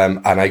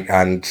 And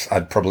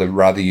I'd probably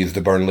rather use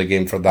the Burnley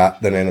game for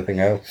that than anything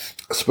else.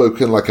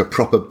 Spoken like a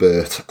proper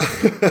Bert.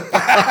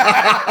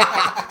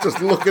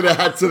 Just looking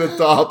ahead to the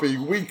derby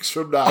weeks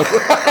from now.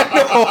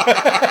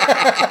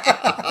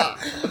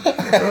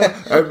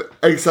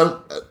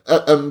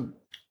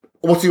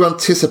 What do you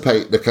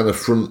anticipate the kind of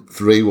front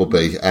three will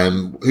be?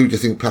 Who do you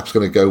think Pep's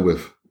going to go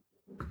with?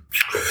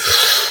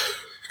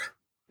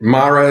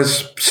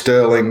 Mahrez,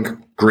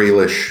 Sterling,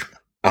 Grealish,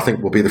 I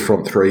think will be the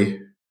front three.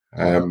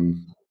 I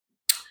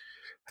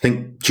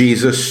think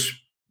Jesus,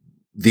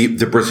 the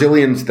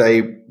Brazilians,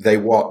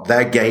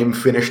 their game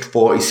finished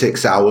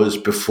 46 hours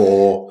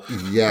before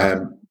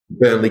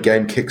Burnley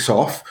game kicks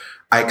off.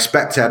 I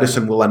expect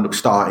Ederson will end up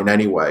starting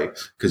anyway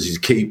because he's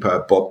a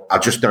keeper, but I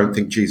just don't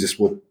think Jesus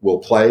will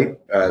play.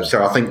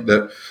 So I think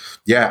that,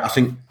 I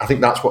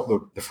think that's what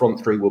the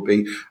front three will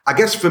be. I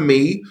guess for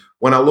me,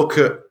 when I look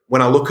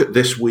at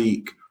this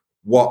week,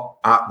 what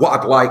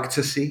I'd like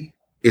to see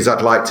is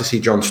I'd like to see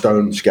John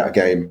Stones get a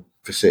game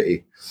for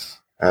City.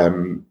 I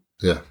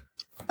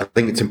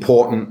think it's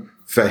important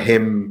for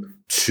him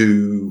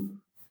to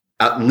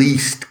at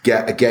least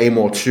get a game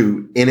or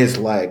two in his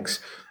legs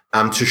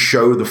and to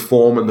show the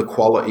form and the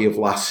quality of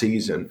last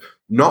season.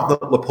 Not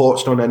that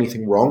Laporte's done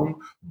anything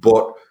wrong,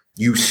 but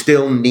you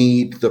still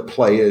need the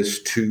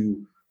players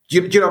to...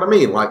 Do you know what I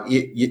mean? Like,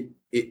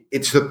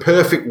 it's the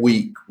perfect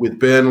week with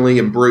Burnley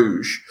and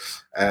Bruges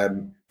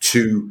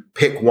to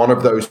pick one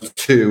of those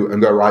two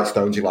and go, right,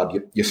 Stonesy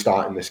lad, you're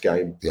starting this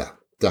game. Yeah,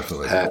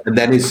 definitely. And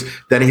then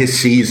his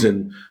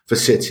season for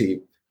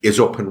City is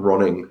up and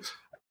running.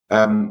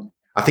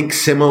 I think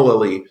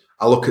similarly,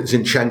 I look at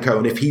Zinchenko,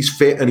 and if he's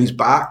fit and he's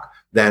back,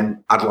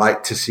 then I'd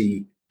like to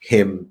see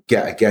him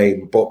get a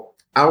game. But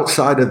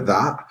outside of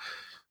that,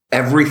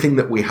 everything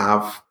that we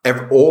have,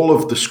 all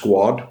of the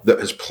squad that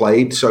has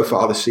played so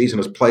far this season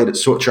has played at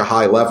such a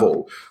high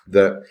level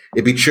that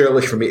it'd be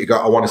churlish for me to go,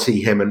 I want to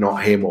see him and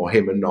not him, or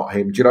him and not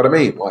him. Do you know what I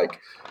mean? Like,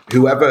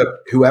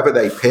 whoever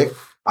they pick,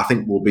 I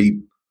think will be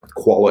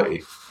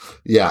quality.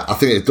 Yeah, I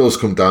think it does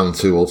come down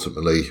to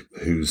ultimately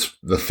who's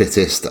the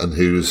fittest and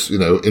who's,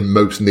 in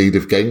most need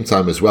of game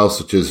time as well,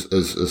 such as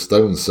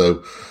Stones.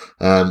 So,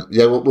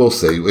 we'll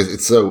see.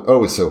 It's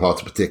always so hard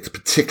to predict,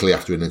 particularly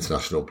after an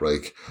international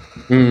break.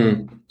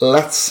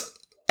 Let's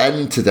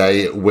end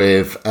today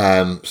with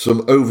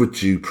some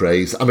overdue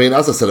praise. I mean,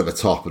 as I said at the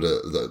top of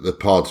the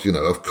pod,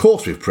 of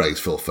course we've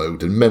praised Phil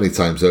Foden many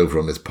times over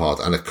on this pod,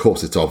 and of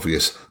course it's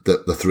obvious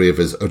that the three of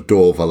us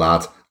adore the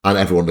lad, and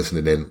everyone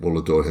listening in will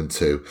adore him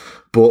too.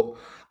 But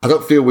I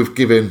don't feel we've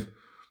given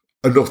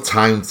enough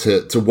time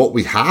to what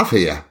we have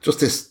here. Just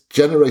this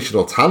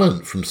generational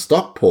talent from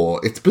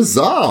Stockport. It's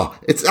bizarre.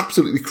 It's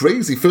absolutely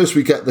crazy. First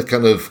we get the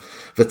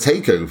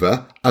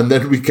takeover, and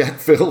then we get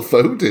Phil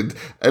Foden,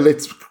 and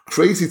it's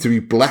crazy to be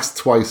blessed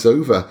twice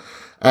over.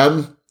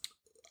 I'll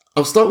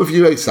start with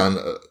you, Ahsan.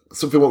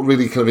 Something what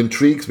really kind of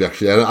intrigues me,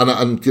 actually, and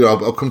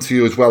I'll come to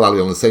you as well, Ali,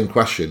 on the same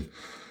question.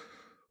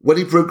 When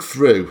he broke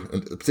through,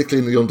 and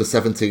particularly in the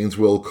Under-17s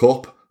World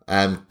Cup,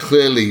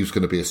 Clearly, he was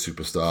going to be a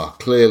superstar.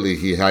 Clearly,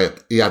 he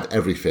had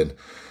everything.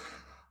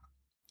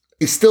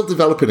 He's still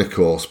developing, of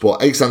course,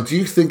 but Exan, do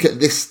you think at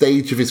this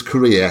stage of his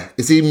career,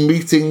 is he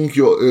meeting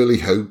your early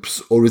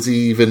hopes, or is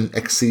he even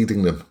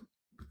exceeding them?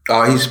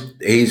 Oh,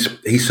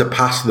 he's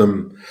surpassed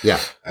them. Yeah.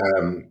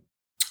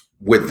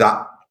 With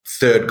that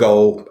third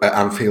goal at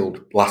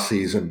Anfield last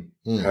season.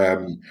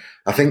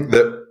 I think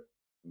that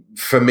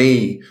for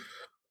me,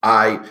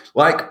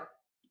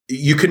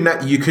 you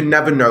can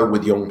never know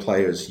with young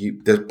players.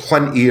 There's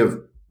plenty of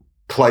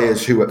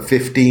players who at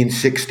 15,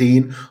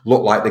 16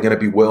 look like they're going to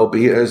be world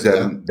beaters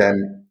and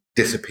then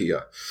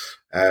disappear.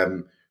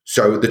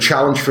 So the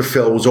challenge for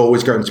Phil was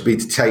always going to be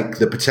to take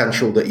the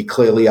potential that he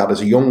clearly had as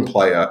a young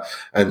player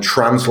and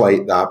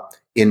translate that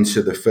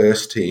into the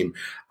first team.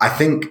 I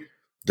think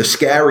the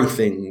scary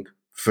thing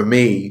for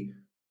me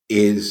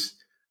is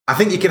I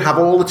think you can have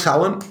all the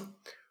talent,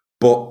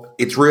 but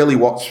it's really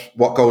what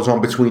goes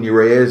on between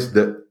your ears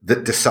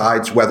that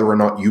decides whether or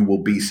not you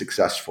will be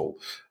successful.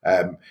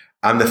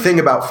 And the thing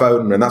about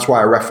Foden, and that's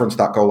why I referenced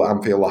that goal at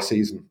Anfield last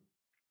season,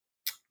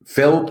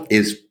 Phil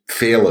is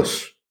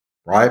fearless,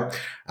 right?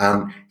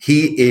 And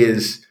he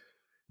is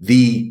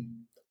the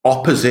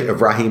opposite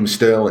of Raheem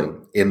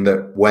Sterling in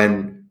that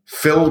when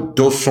Phil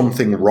does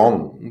something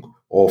wrong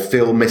or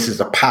Phil misses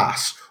a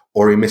pass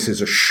or he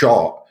misses a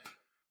shot,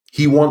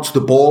 he wants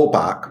the ball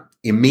back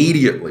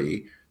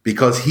immediately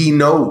because he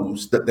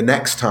knows that the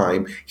next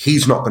time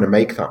he's not going to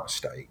make that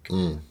mistake.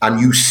 And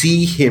you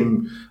see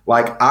him,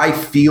 I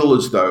feel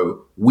as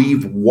though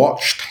we've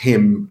watched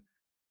him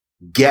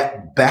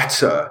get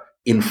better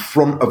in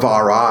front of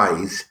our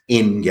eyes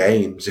in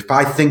games. If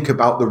I think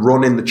about the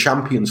run in the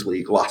Champions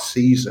League last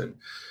season,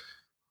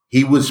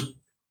 he was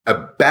a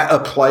better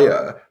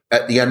player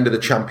at the end of the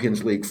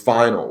Champions League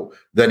final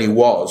than he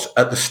was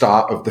at the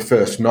start of the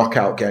first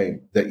knockout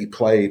game that he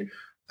played.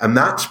 And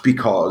that's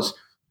because,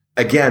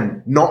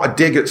 again, not a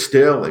dig at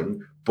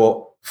Sterling,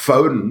 but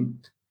Foden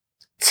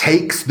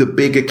takes the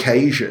big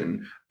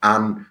occasion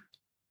and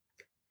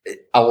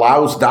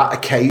allows that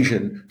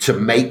occasion to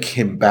make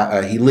him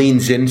better. He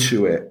leans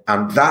into it.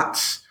 And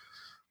that's,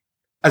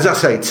 as I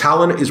say,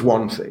 talent is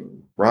one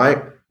thing,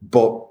 right?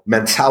 But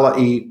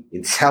mentality,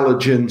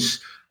 intelligence,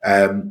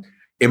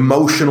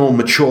 emotional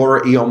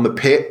maturity on the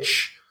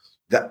pitch,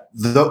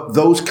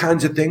 those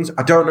kinds of things,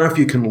 I don't know if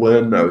you can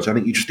learn those. I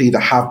think you just either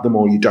have them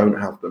or you don't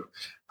have them.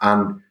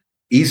 And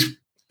he's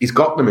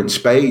got them in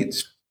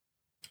spades.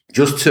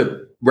 Just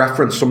to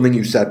reference something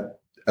you said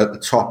at the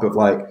top of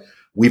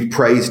we've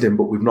praised him,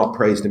 but we've not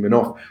praised him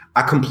enough.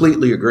 I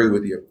completely agree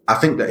with you. I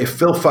think that if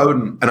Phil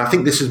Foden, and I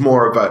think this is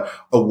more of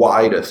a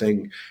wider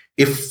thing,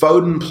 if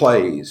Foden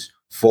plays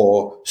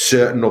for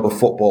certain other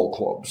football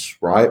clubs,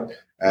 right?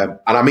 And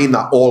I mean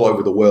that all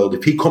over the world.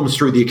 If he comes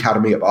through the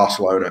academy at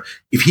Barcelona,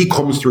 if he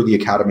comes through the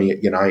academy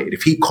at United,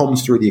 if he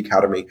comes through the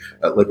academy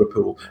at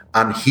Liverpool,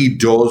 and he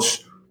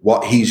does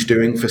what he's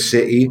doing for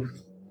City,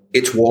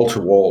 it's wall to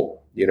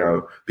wall,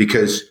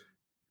 because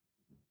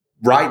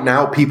right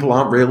now people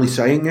aren't really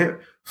saying it.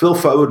 Phil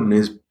Foden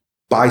is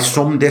by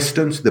some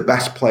distance the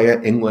best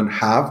player England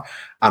have,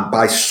 and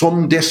by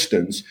some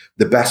distance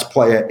the best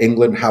player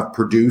England have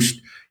produced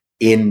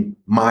in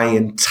my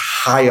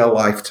entire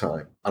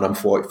lifetime. And I'm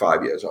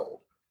 45 years old.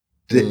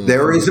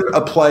 There isn't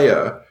a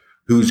player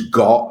who's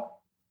got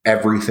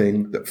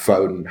everything that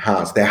Foden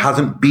has. There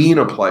hasn't been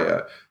a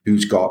player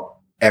who's got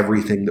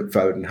everything that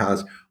Foden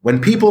has. When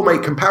people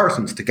make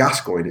comparisons to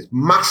Gascoigne, it's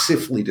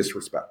massively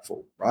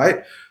disrespectful,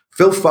 right?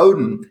 Phil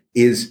Foden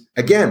is,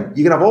 again,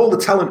 you can have all the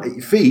talent at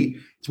your feet.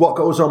 It's what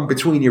goes on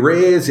between your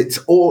ears. It's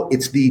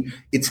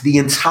the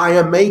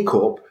entire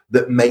makeup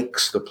that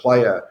makes the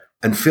player.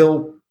 And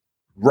Phil,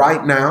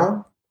 right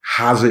now,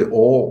 has it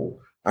all.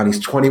 And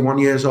he's 21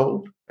 years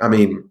old. I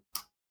mean,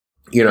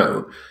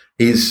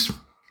 he's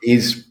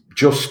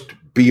just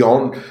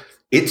beyond.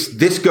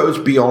 This goes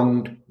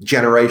beyond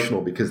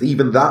generational, because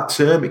even that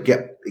term it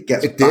gets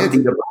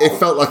bandied about. It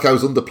felt like I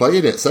was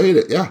underplaying it, saying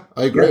it. Yeah,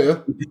 I agree. Yeah.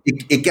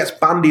 It gets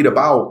bandied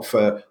about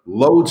for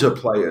loads of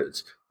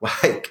players.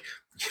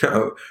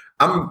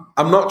 I'm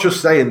not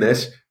just saying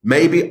this.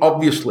 Maybe,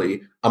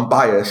 obviously, I'm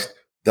biased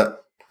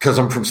because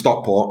I'm from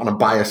Stockport, and I'm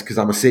biased because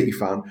I'm a City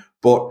fan.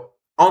 But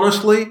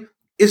honestly,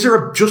 is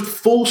there just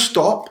full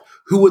stop?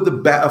 Who are the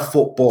better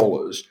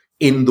footballers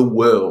in the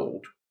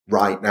world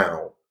right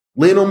now?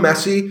 Lionel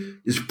Messi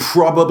is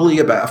probably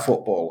a better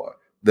footballer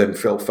than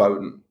Phil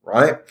Foden,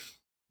 right?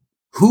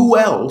 Who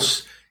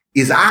else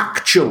is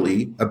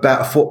actually a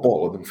better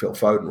footballer than Phil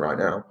Foden right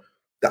now?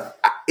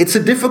 It's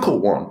a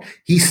difficult one.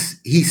 He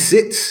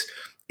sits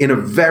in a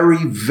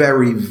very,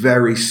 very,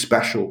 very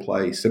special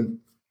place. And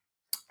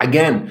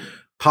again,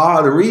 part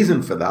of the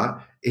reason for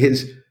that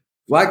is,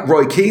 like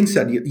Roy Keane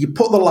said, you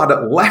put the lad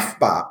at left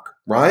back,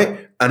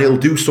 right? And he'll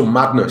do some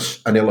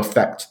madness and he'll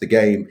affect the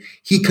game.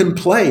 He can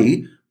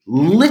play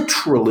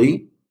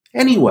literally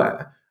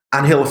anywhere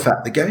and he'll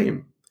affect the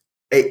game.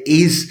 I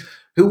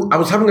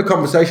was having a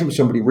conversation with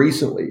somebody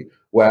recently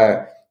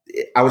where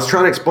I was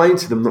trying to explain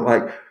to them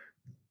that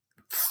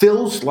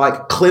Phil's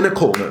like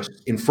clinicalness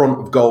in front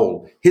of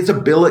goal, his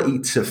ability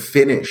to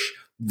finish,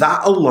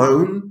 that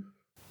alone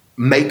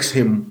makes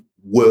him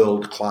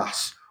world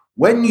class.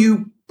 When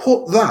you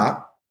put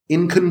that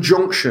in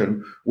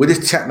conjunction with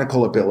his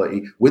technical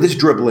ability, with his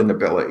dribbling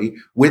ability,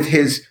 with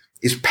his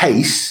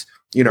pace,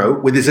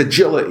 with his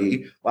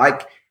agility,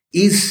 like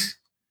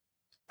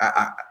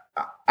I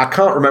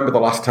can't remember the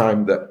last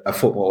time that a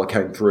footballer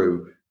came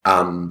through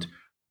and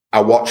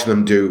I watched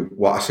them do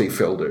what I see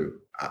Phil do.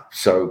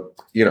 So,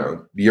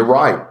 you're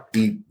right.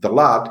 The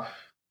lad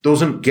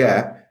doesn't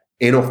get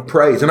enough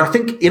praise. And I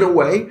think, in a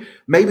way,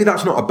 maybe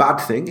that's not a bad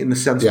thing in the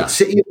sense that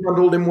City have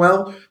handled him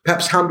well.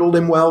 Pep's handled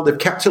him well. They've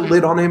kept a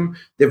lid on him.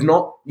 They've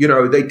not,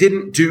 they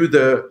didn't do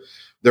the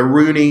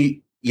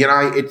Rooney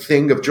United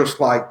thing of just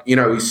like,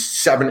 he's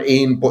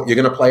 17, but you're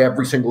going to play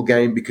every single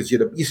game because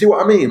you see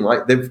what I mean?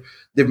 Like they've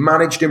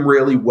managed him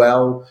really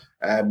well.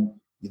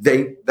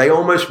 They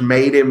almost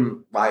made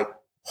him like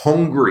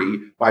hungry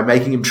by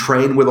making him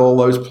train with all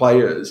those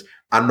players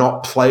and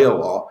not play a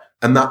lot.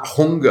 And that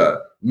hunger,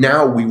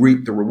 now we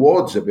reap the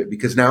rewards of it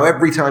because now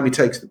every time he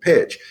takes the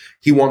pitch,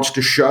 he wants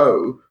to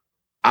show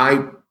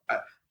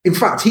in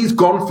fact, he's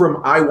gone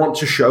from I want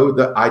to show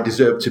that I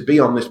deserve to be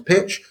on this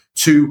pitch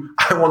to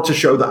I want to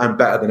show that I'm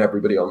better than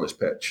everybody on this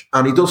pitch.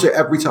 And he does it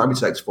every time he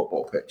takes a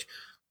football pitch.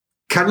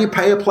 Can you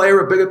pay a player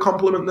a bigger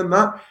compliment than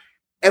that?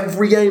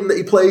 Every game that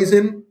he plays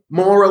in,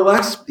 more or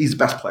less, he's the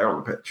best player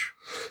on the pitch.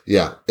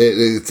 Yeah,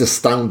 it's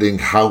astounding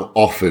how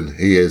often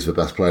he is the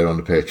best player on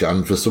the pitch.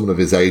 And for someone of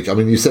his age, I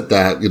mean, you said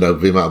there,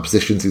 the amount of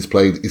positions he's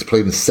played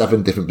in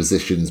 7 different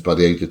positions by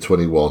the age of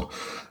 21.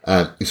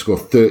 He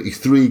scored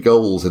 33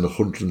 goals in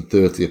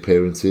 130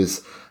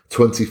 appearances,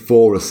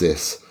 24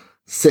 assists,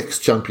 6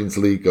 Champions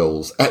League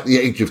goals at the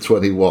age of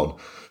 21.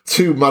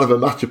 2 man of the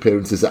match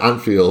appearances at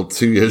Anfield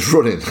 2 years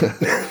running.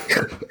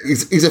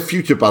 He's a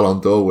future Ballon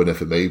d'Or winner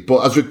for me.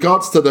 But as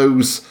regards to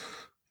those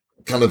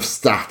kind of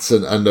stats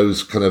and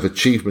those kind of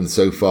achievements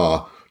so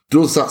far,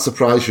 does that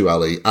surprise you,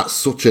 Ali, at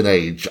such an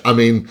age? I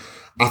mean,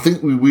 I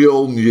think we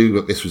all knew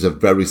that this was a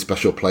very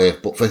special player,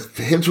 but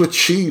for him to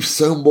achieve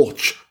so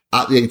much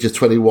at the age of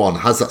 21,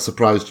 has that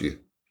surprised you?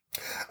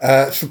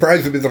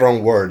 Surprised would be the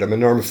wrong word. I'm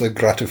enormously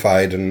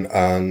gratified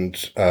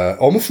and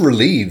almost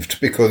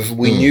relieved because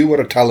we knew what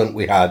a talent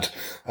we had.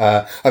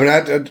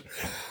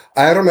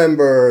 I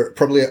remember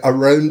probably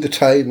around the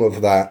time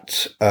of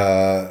that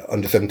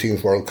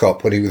Under-17s World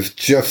Cup when he was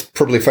just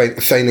probably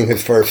signing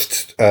his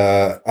first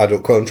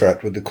adult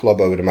contract with the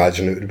club, I would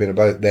imagine. It would have been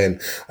about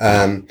then.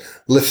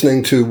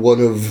 Listening to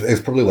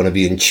it's probably one of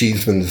Ian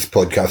Cheeseman's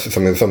podcasts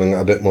or something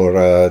a bit more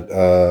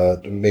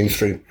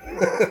mainstream.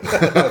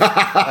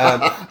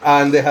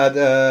 And they had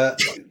I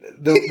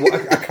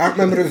can't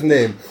remember his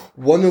name.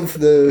 One of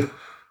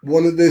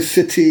the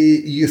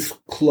City Youth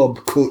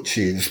Club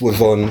coaches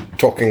was on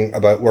talking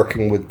about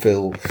working with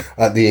Phil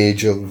at the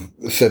age of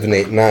 7,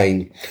 8,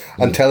 9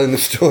 and telling the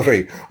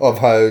story of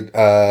how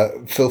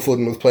Phil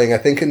Foden was playing, I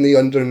think, in the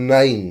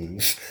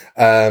under-9s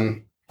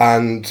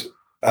and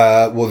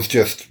was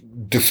just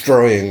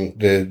destroying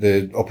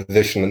the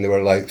opposition, and they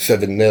were like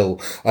 7-0.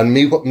 And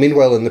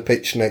meanwhile, in the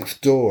pitch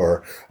next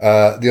door,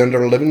 the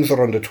under-11s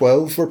or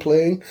under-12s were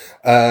playing,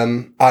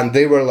 and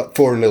they were like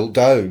 4-0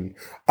 down.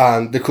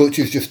 And the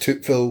coaches just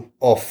took Phil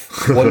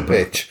off one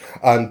pitch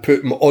and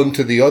put him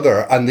onto the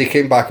other, and they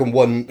came back and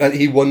won. And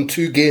he won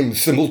 2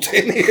 games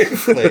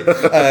simultaneously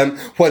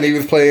when he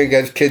was playing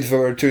against kids that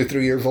were 2 or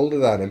 3 years older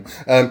than him.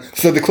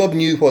 So the club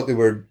knew what they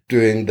were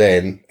doing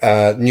then,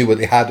 knew what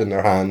they had in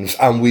their hands,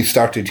 and we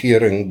started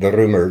hearing the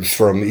rumours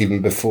from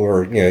even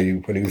before,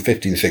 when he was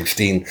 15,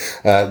 16.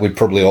 We'd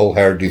probably all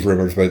heard these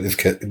rumours about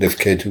this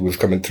kid who was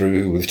coming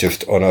through, who was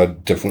just on a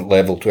different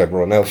level to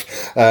everyone else.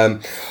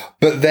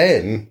 But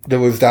then there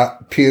was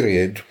that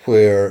period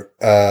where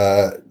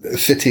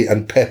City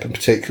and Pep in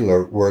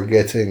particular were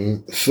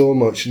getting so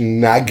much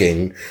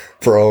nagging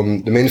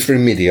from the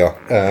mainstream media.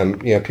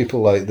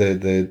 People like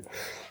the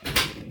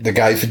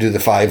guys who do the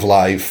 5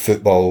 Live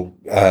football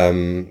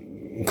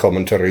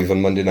commentaries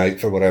on Monday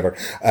nights or whatever,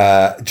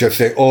 just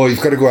say, "Oh,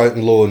 he's got to go out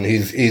and loan.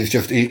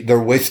 They're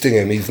wasting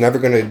him. He's never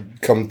going to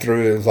come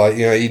through." It's like,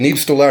 he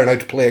needs to learn how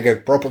to play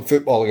against proper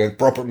football, against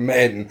proper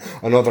men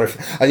and others.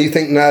 And you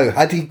think now,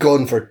 had he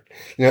gone for,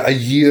 a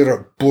year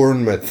at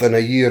Bournemouth and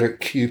a year at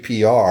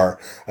QPR,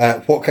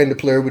 what kind of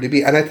player would he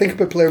be? And I think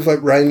about players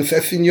like Ryan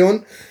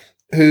Sessegnon,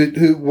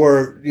 who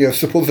were,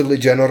 supposedly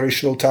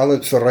generational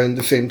talents around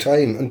the same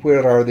time. And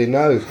where are they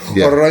now?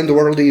 Yeah. Or around the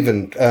world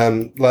even.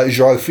 Like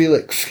João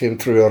Felix came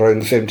through around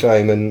the same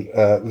time and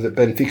was at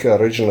Benfica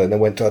originally and then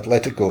went to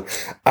Atletico.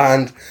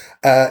 And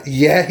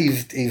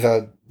he's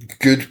a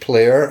good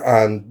player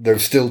and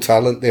there's still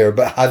talent there,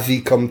 but has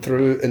he come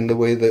through in the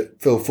way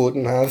that Phil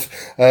Foden has?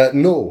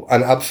 No,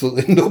 and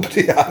absolutely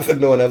nobody has, and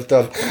no one else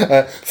does.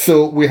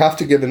 So we have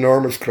to give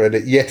enormous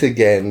credit yet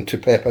again to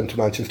Pep and to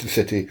Manchester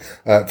City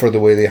for the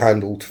way they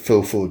handled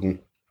Phil Foden,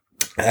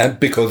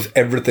 because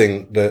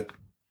everything that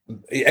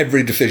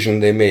every decision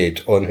they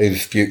made on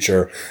his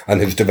future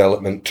and his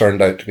development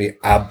turned out to be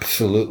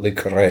absolutely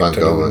correct.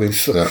 And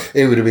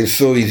it would have been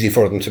so easy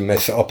for them to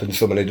mess it up in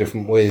so many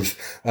different ways.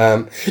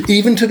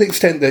 Even to the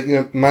extent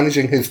that,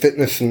 managing his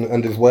fitness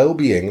and his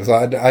well-being.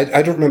 I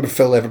don't remember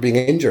Phil ever being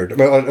injured.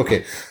 Well,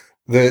 okay.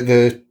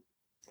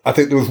 I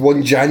think there was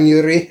one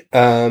January,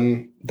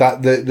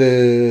 that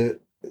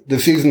the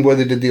season where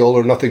they did the All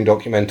or Nothing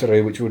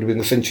documentary, which would have been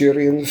the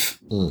Centurions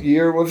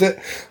year, was it?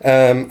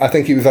 I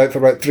think he was out for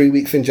about 3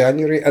 weeks in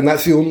January, and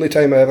that's the only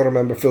time I ever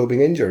remember Phil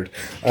being injured.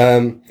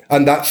 And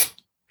that's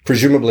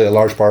presumably a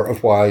large part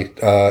of why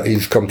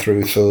he's come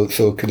through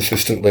so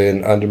consistently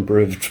and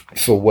improved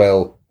so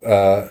well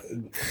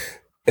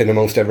in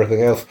amongst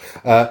everything else.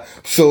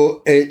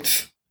 So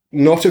it's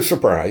not a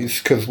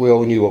surprise, because we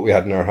all knew what we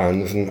had in our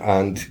hands,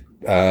 and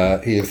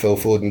he is Phil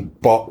Foden,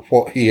 but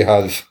what he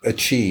has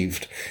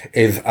achieved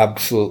is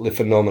absolutely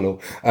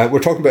phenomenal. We're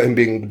talking about him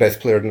being the best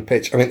player on the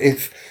pitch. I mean,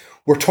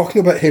 we're talking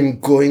about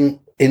him going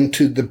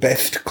into the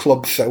best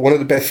club side, one of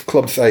the best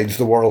club sides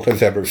the world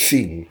has ever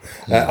seen,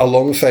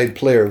 alongside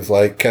players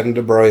like Kevin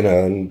De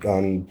Bruyne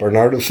and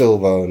Bernardo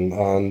Silva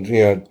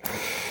and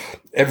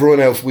everyone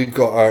else we've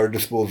got at our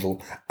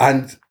disposal.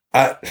 And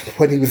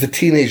when he was a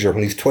teenager,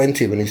 when he's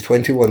 20, when he's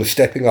 21,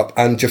 stepping up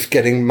and just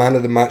getting man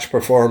of the match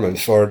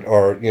performance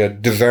or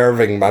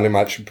deserving man of the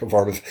match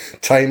performance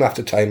time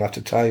after time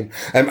after time.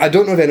 I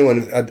don't know if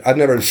anyone, I've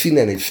never seen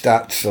any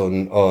stats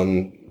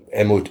on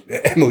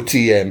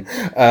MOTM,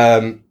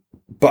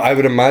 but I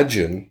would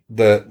imagine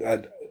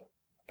that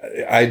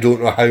I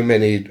don't know how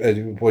many,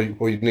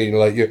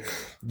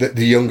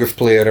 the youngest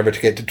player ever to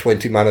get to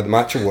 20 man of the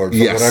match awards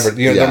or whatever.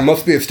 There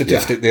must be a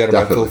statistic there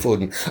about Phil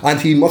Foden. And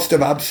he must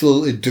have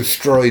absolutely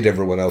destroyed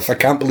everyone else. I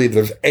can't believe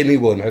there's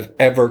anyone has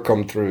ever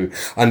come through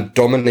and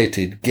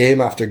dominated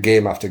game after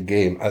game after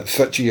game at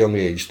such a young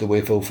age the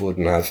way Phil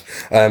Foden has.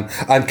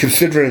 And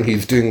considering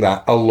he's doing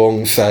that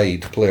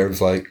alongside players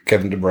like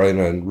Kevin De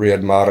Bruyne and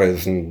Riyad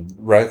Mahrez and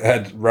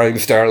Raheem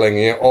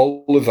Sterling,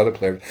 all those other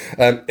players,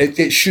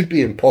 it should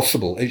be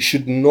impossible. It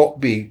should not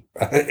be.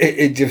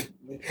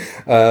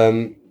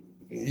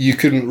 You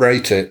couldn't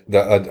write it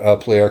that a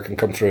player can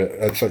come through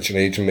at such an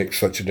age and make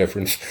such a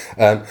difference.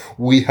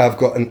 We have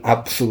got an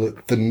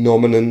absolute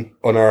phenomenon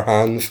on our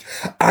hands.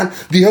 And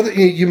the other,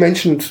 you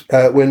mentioned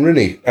Wayne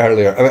Rooney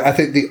earlier. I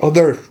think the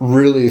other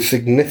really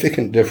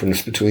significant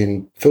difference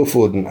between Phil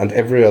Foden and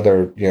every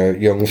other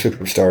young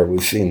superstar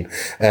we've seen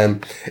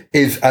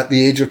is at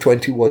the age of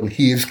 21,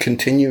 he is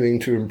continuing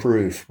to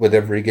improve with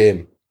every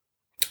game.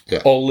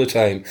 Yeah. All the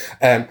time.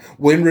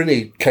 Wayne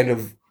Rooney kind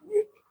of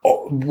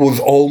was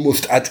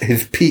almost at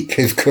his peak,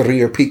 his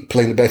career peak,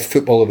 playing the best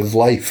football of his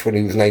life when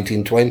he was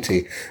 19,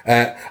 20.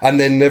 And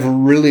then never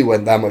really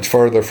went that much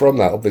further from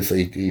that.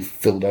 Obviously, he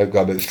filled out,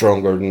 got a bit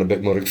stronger and a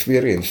bit more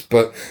experienced.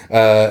 But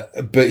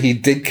he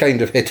did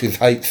kind of hit his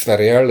heights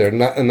very early.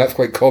 And that's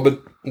quite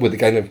common with the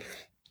kind of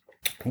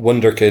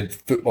wonder kid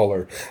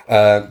footballer.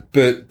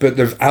 But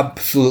there's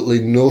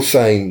absolutely no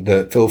sign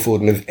that Phil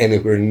Foden is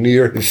anywhere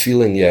near his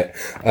ceiling yet.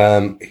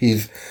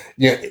 He's,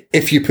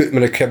 if you put him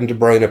in a Kevin De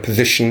Bruyne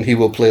position, he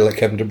will play like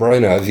Kevin De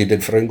Bruyne, as he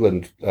did for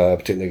England,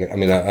 particularly. I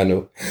mean, I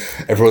know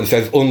everyone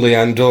says only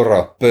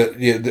Andorra, but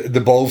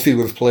the balls he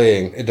was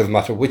playing, it doesn't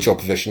matter which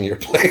opposition you're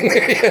playing.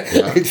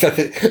 It's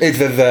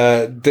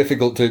as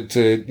difficult to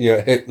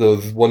hit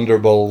those wonder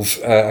balls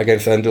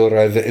against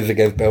Andorra as it is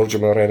against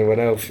Belgium or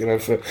anyone else.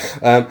 So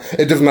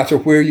it doesn't matter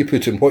where you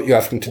put him, what you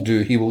ask him to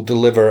do, he will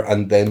deliver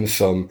and then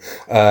some.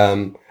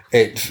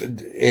 It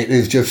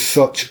is just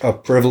such a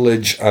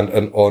privilege and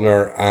an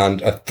honour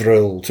and a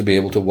thrill to be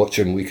able to watch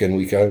him week in,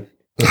 week out.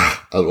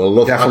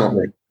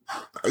 Definitely.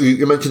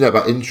 You mentioned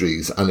about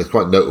injuries, and it's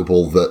quite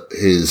notable that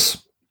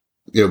his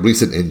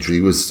recent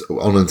injury was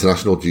on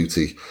international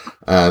duty.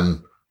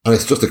 And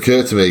it's just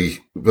occurred to me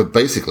that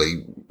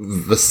basically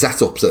the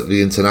setups at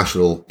the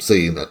international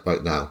scene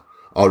right now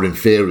are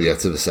inferior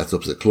to the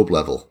setups at club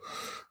level.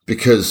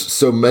 Because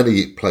so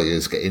many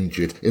players get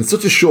injured in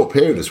such a short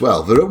period as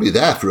well. They're only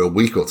there for a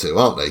week or two,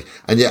 aren't they?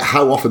 And yet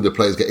how often do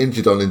players get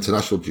injured on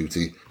international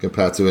duty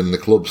compared to in the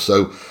club?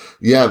 So,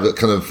 yeah, that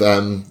kind of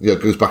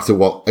goes back to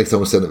what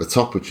Aiton was saying at the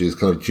top, which is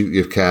kind of duty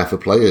of care for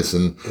players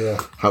and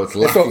how it's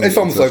lacking. It's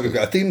almost like we've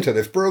got a theme to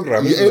this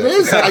programme, isn't it? It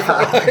is.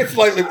 It's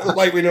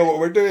like we know what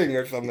we're doing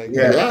or something.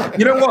 Yeah.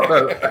 You know what,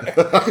 though?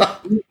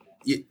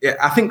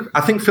 I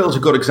think Phil's a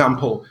good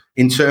example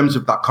in terms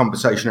of that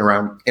conversation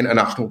around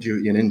international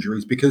duty and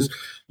injuries, because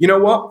you know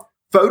what?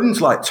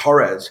 Foden's like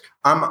Torres.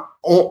 I'm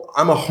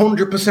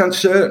 100%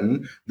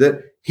 certain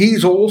that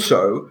he's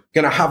also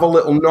going to have a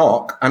little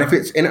knock. And if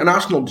it's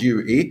international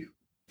duty,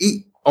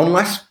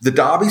 unless the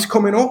derby's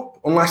coming up,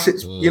 unless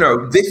it's,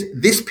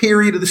 this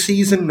period of the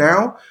season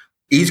now,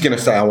 he's going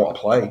to say, I want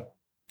to play.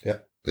 Yeah.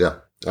 Yeah.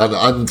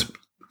 And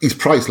he's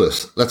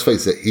priceless. Let's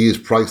face it, he is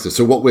priceless.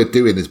 So what we're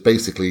doing is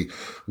basically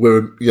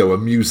we're a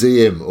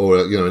museum or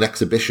an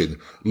exhibition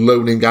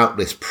loaning out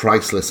this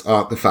priceless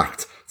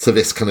artifact to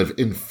this kind of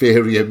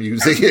inferior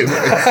museum.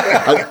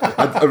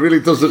 It really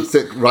doesn't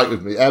sit right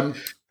with me.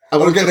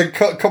 We're getting a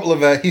couple of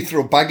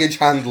Heathrow baggage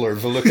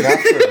handlers are looking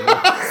after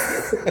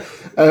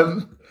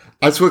him.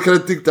 I just want to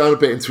kind of dig down a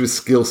bit into his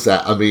skill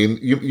set. I mean,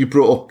 you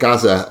brought up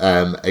Gaza,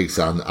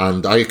 Asan,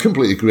 and I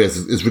completely agree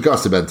as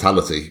regards to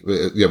mentality.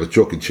 With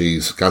chalk and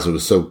cheese, Gaza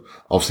was so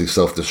obviously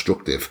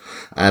self-destructive.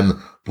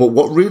 But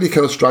what really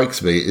kind of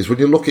strikes me is when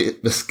you look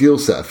at the skill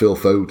set of Phil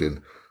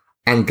Foden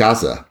and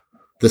Gaza,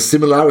 the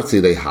similarity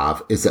they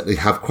have is that they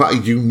have quite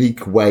a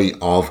unique way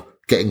of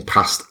getting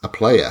past a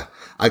player.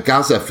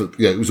 Gaza,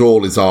 it was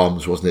all his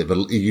arms, wasn't it?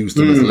 But he used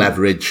them as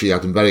leverage. He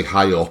had them very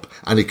high up,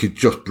 and he could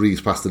just breeze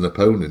past an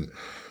opponent.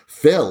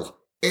 Phil,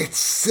 it's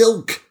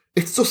silk.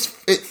 It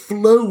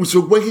flows.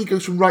 The way he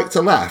goes from right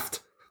to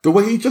left, the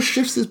way he just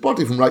shifts his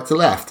body from right to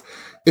left,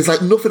 it's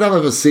like nothing I've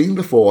ever seen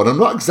before. And I'm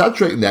not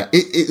exaggerating there.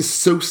 It is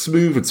so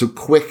smooth and so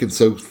quick and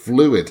so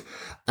fluid.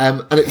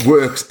 And it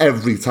works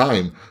every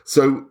time.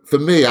 So for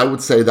me, I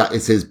would say that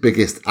is his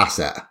biggest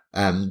asset.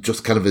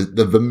 Just kind of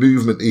the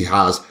movement he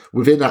has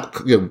within that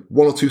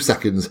 1 or 2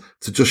 seconds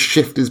to just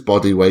shift his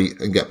body weight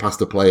and get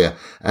past a player.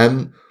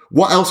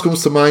 What else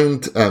comes to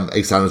mind,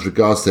 Asan, as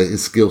regards to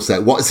his skill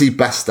set? What is he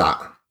best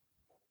at?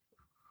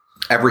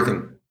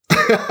 Everything.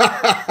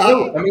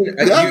 No, I mean,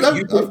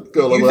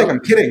 you think I'm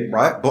kidding,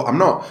 right? But I'm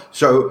not.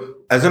 So,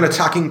 as an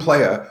attacking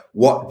player,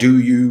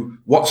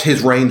 what's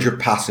his range of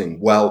passing?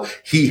 Well,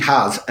 he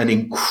has an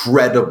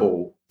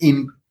incredible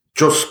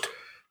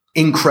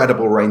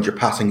range of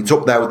passing. It's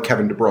up there with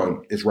Kevin De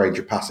Bruyne, his range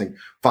of passing.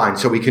 Fine,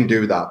 so he can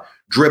do that.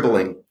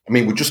 Dribbling. I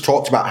mean, we just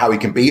talked about how he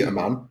can beat a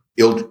man.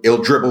 He'll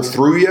dribble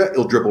through you.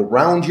 He'll dribble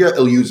round you.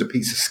 He'll use a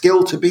piece of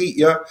skill to beat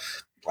you.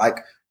 Like,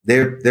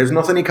 there's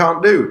nothing he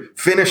can't do.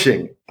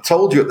 Finishing. I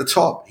told you at the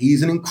top,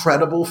 he's an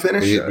incredible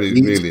finisher.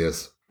 He really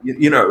is.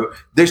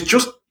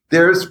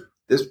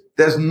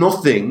 There's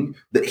nothing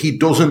that he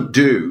doesn't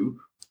do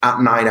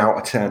at 9 out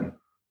of 10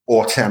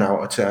 or 10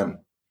 out of 10.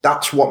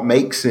 That's what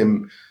makes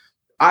him.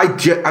 I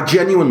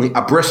genuinely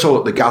bristle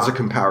at the Gaza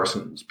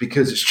comparisons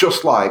because it's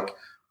just like,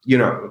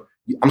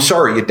 I'm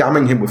sorry, you're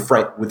damning him with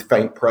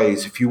faint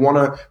praise. If you want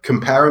to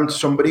compare him to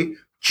somebody,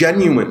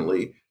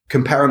 genuinely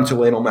compare him to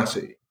Lionel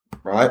Messi,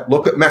 right?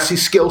 Look at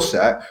Messi's skill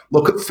set.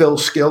 Look at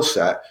Phil's skill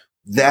set.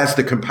 There's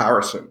the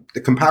comparison.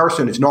 The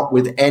comparison is not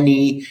with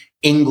any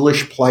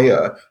English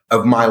player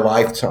of my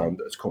lifetime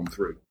that's come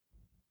through.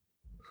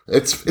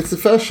 It's a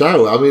fair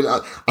shout. I mean,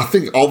 I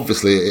think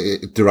obviously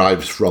it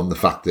derives from the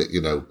fact that,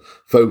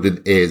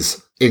 Foden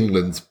is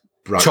England's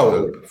bright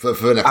hope for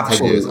the next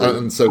 10 years.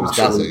 And so is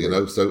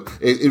Gaza, so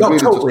it really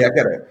totally, I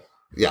get it.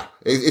 Yeah,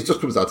 it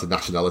just comes down to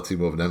nationality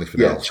more than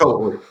anything else. Yeah,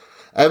 totally.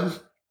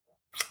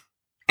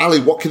 Ali,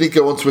 what can he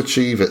go on to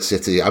achieve at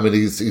City? I mean,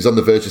 he's on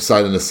the verge of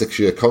signing a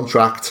 6-year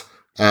contract.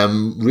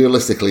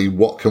 Realistically,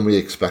 what can we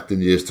expect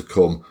in years to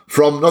come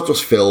from not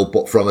just Phil,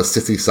 but from a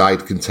City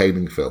side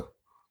containing Phil?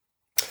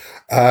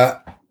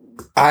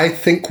 I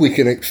think we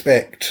can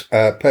expect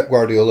Pep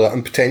Guardiola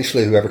and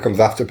potentially whoever comes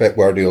after Pep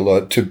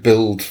Guardiola to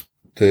build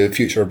the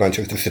future of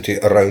Manchester City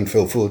around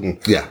Phil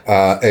Foden. Yeah.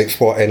 It's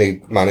what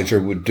any manager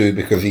would do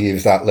because he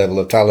is that level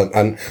of talent.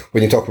 And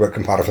when you talk about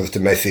comparisons to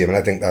Messi, I mean,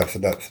 I think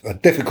that's a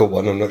difficult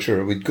one. I'm not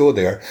sure we'd go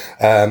there.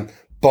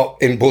 But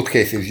in both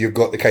cases, you've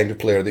got the kind of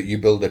player that you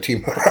build a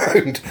team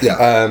around.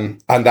 Yeah.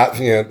 And that's,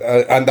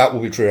 and that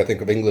will be true, I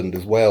think, of England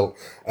as well.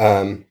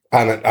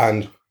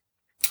 And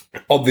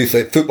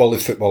obviously football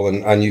is football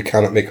and you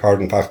cannot make hard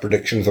and fast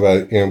predictions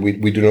about,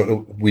 we do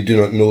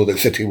not know that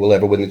City will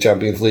ever win the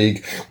Champions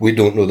League. We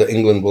don't know that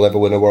England will ever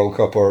win a World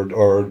Cup or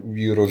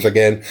Euros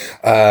again.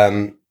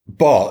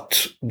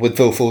 But with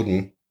Phil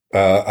Foden,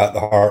 at the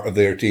heart of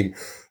their team,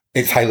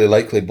 it's highly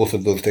likely both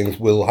of those things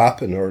will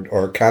happen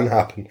or can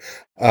happen.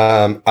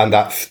 And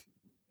that's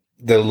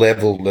the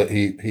level that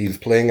he's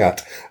playing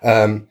at.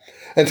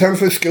 In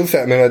terms of his skill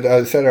set, I mean,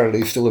 I said earlier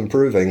he's still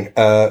improving.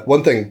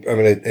 One thing, I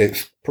mean,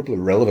 it's probably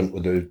relevant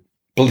with the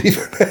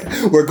believer.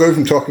 We're going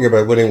from talking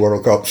about winning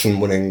World Cups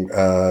and winning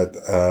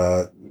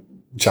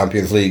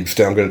Champions Leagues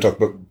to I'm going to talk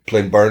about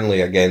playing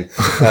Burnley again.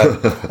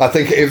 I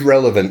think it is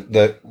relevant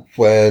that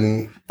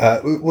when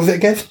was it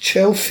against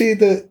Chelsea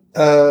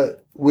that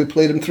we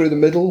played him through the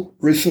middle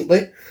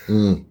recently?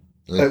 He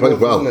played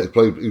well.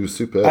 He was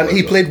superb. And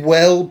he played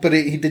well, but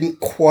he didn't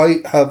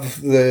quite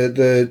have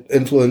the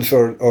influence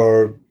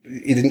or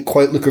he didn't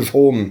quite look as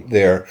home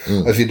there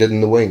as he did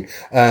in the wing.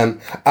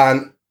 And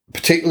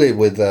particularly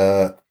with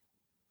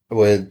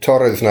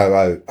Torres now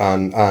out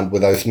and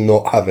with us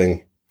not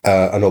having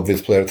an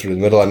obvious player through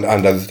the middle, and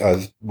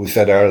as we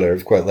said earlier,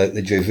 it's quite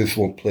likely Jesus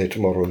won't play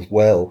tomorrow as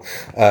well.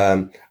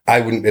 I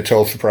wouldn't be at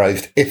all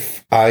surprised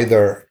if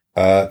either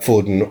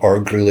Foden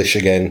or Grealish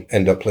again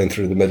end up playing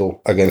through the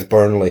middle against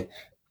Burnley.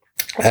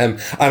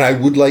 And I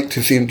would like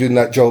to see him doing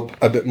that job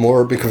a bit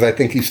more because I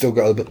think he's still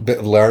got a bit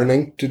of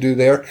learning to do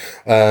there.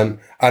 And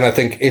I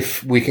think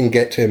if we can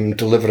get him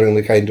delivering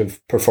the kind of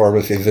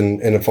performances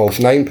in a false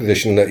nine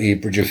position that he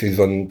produces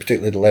on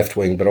particularly the left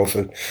wing, but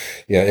also,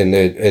 in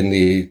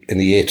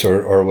the 8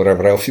 or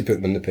whatever else you put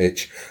him in the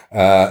pitch,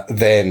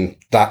 then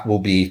that will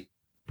be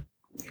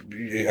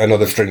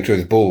another string to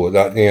his bow.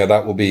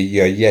 That will be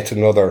yet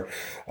another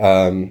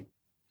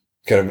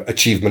kind of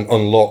achievement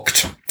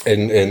unlocked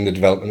in the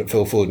development of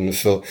Phil Foden.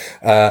 So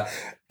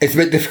it's a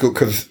bit difficult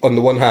because on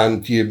the one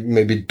hand, you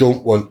maybe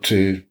don't want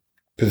to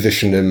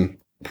position him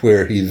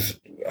where he's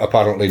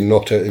apparently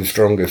not at his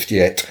strongest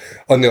yet.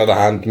 On the other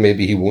hand,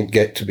 maybe he won't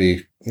get to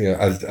be,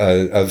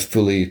 as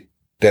fully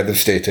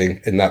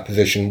devastating in that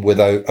position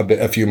without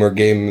a few more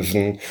games.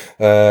 And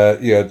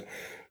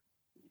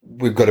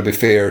we've got to be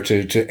fair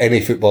to any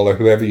footballer,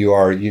 whoever you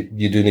are.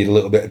 You do need a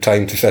little bit of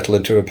time to settle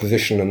into a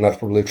position, and that's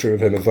probably true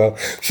of him as well.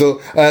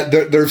 So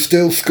there's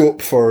still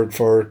scope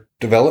for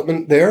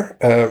development there,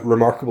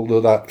 remarkable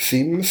though that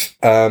seems.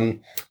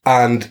 And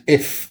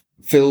if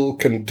Phil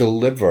can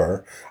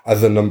deliver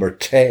as a number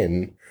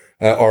 10,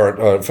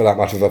 or for that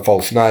matter, as a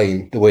false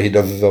 9, the way he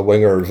does as a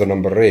winger or as a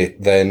number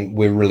 8, then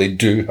we really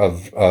do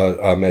have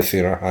a Messi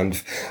in our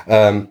hands.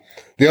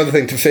 The other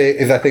thing to say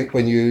is I think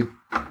when you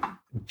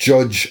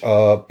judge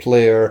a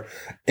player,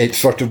 it's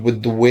sort of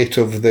with the weight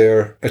of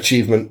their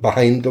achievement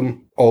behind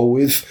them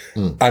always.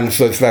 And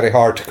so it's very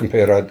hard to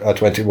compare a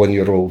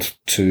 21-year-old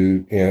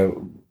to,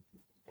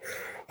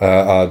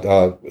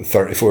 a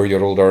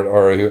 34-year-old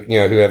or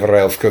whoever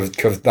else,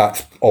 because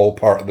that's all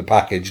part of the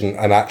package.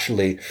 And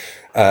actually,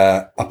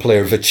 a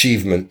player's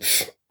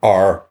achievements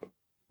are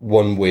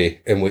one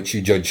way in which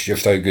you judge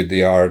just how good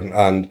they are.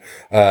 And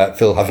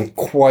Phil hasn't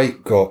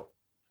quite got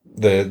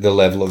the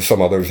level of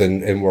some others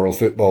in world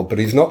football, but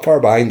he's not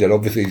far behind it.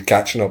 Obviously, he's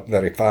catching up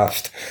very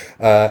fast.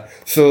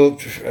 So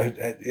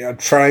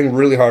trying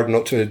really hard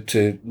not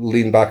to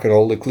lean back on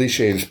all the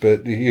cliches,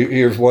 but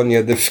here's one,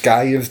 the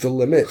sky is the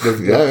limit.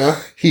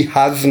 He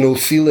has no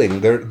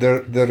ceiling.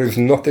 There is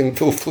nothing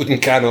Phil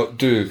Foden cannot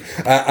do,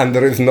 and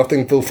there is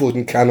nothing Phil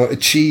Foden cannot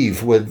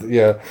achieve with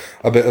a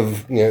bit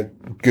of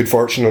good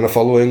fortune and a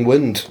following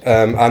wind,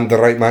 and the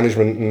right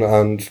management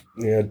and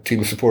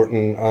team support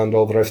and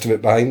all the rest of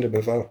it behind him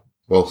as well.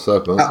 Well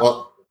said, man.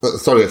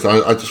 Sorry,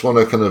 I just want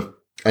to kind of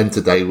end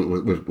today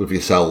with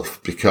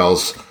yourself,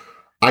 because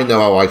I know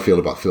how I feel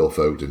about Phil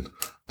Foden.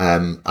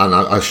 And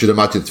I should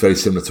imagine it's very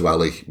similar to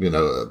Ali,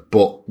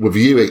 but with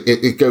you,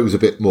 it goes a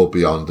bit more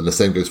beyond, and the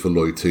same goes for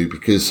Lloyd too,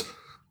 because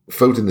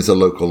Foden is a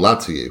local lad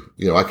to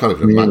you. I can't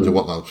even imagine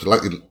what that's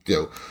like,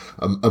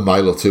 a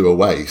mile or two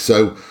away.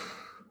 So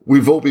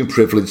we've all been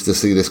privileged to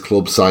see this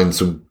club sign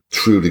some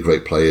truly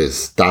great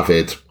players,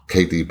 David,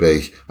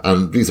 KDB,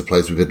 and these are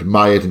players we've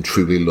admired and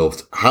truly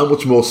loved. How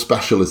much more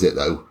special is it,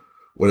 though,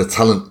 when a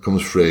talent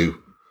comes through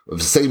of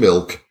the same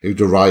ilk who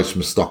derives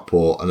from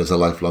Stockport and is a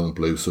lifelong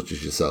Blue, such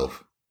as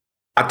yourself?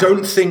 I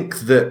don't think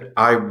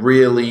I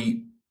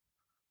really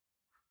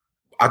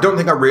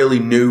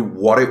knew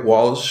what it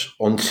was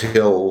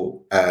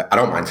until, I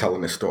don't mind telling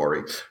this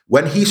story.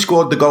 When he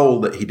scored the goal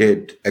that he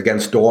did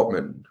against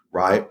Dortmund,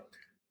 right,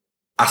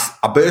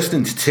 I burst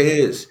into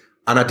tears,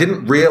 and I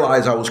didn't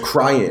realize I was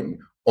crying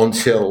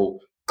until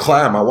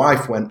Claire, my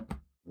wife, went,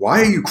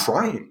 "Why are you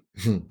crying?"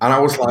 And I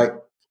was like,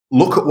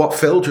 "Look at what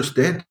Phil just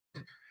did."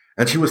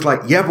 And she was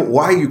like, "Yeah, but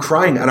why are you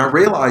crying?" And I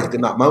realized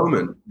in that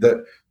moment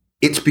that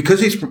it's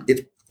because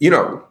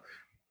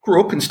grew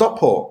up in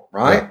Stockport,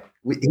 right?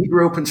 Yeah. He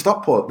grew up in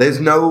Stockport.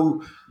 There's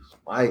no,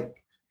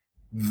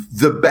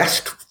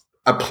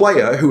 a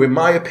player who, in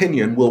my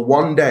opinion, will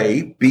one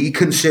day be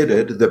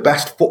considered the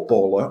best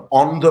footballer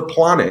on the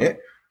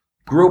planet,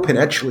 grew up in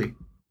Edgeley.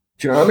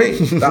 Do you know what I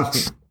mean?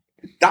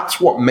 That's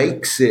what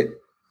makes it.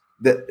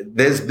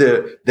 There's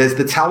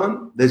the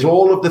talent. There's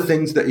all of the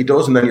things that he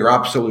does, and then you're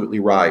absolutely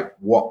right.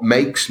 What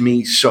makes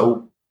me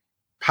so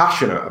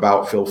passionate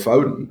about Phil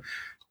Foden,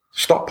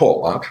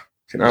 Stockport lad.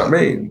 Do you know what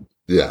I mean?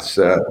 Yeah.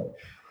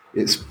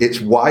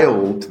 It's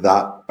wild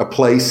that a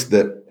place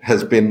that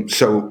has been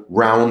so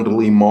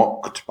roundly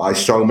mocked by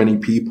so many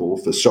people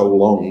for so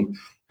long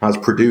has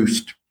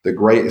produced the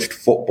greatest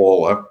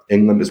footballer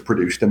England has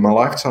produced in my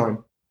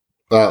lifetime.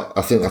 Well,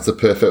 I think that's a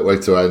perfect way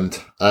to end.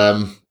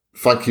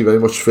 Thank you very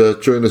much for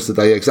joining us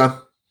today,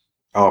 Exam.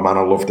 Oh, man,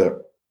 I loved it.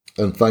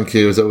 And thank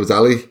you, as always,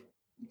 Ali.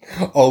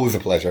 Always a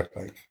pleasure.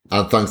 Thanks.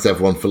 And thanks,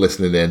 everyone, for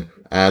listening in.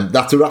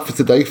 That's a wrap for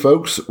today,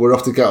 folks. We're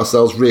off to get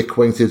ourselves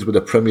reacquainted with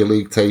the Premier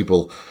League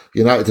table.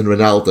 United and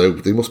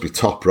Ronaldo, they must be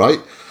top, right?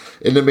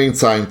 In the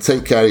meantime,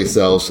 take care of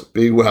yourselves,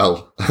 be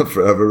well, and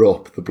forever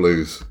up the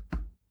Blues.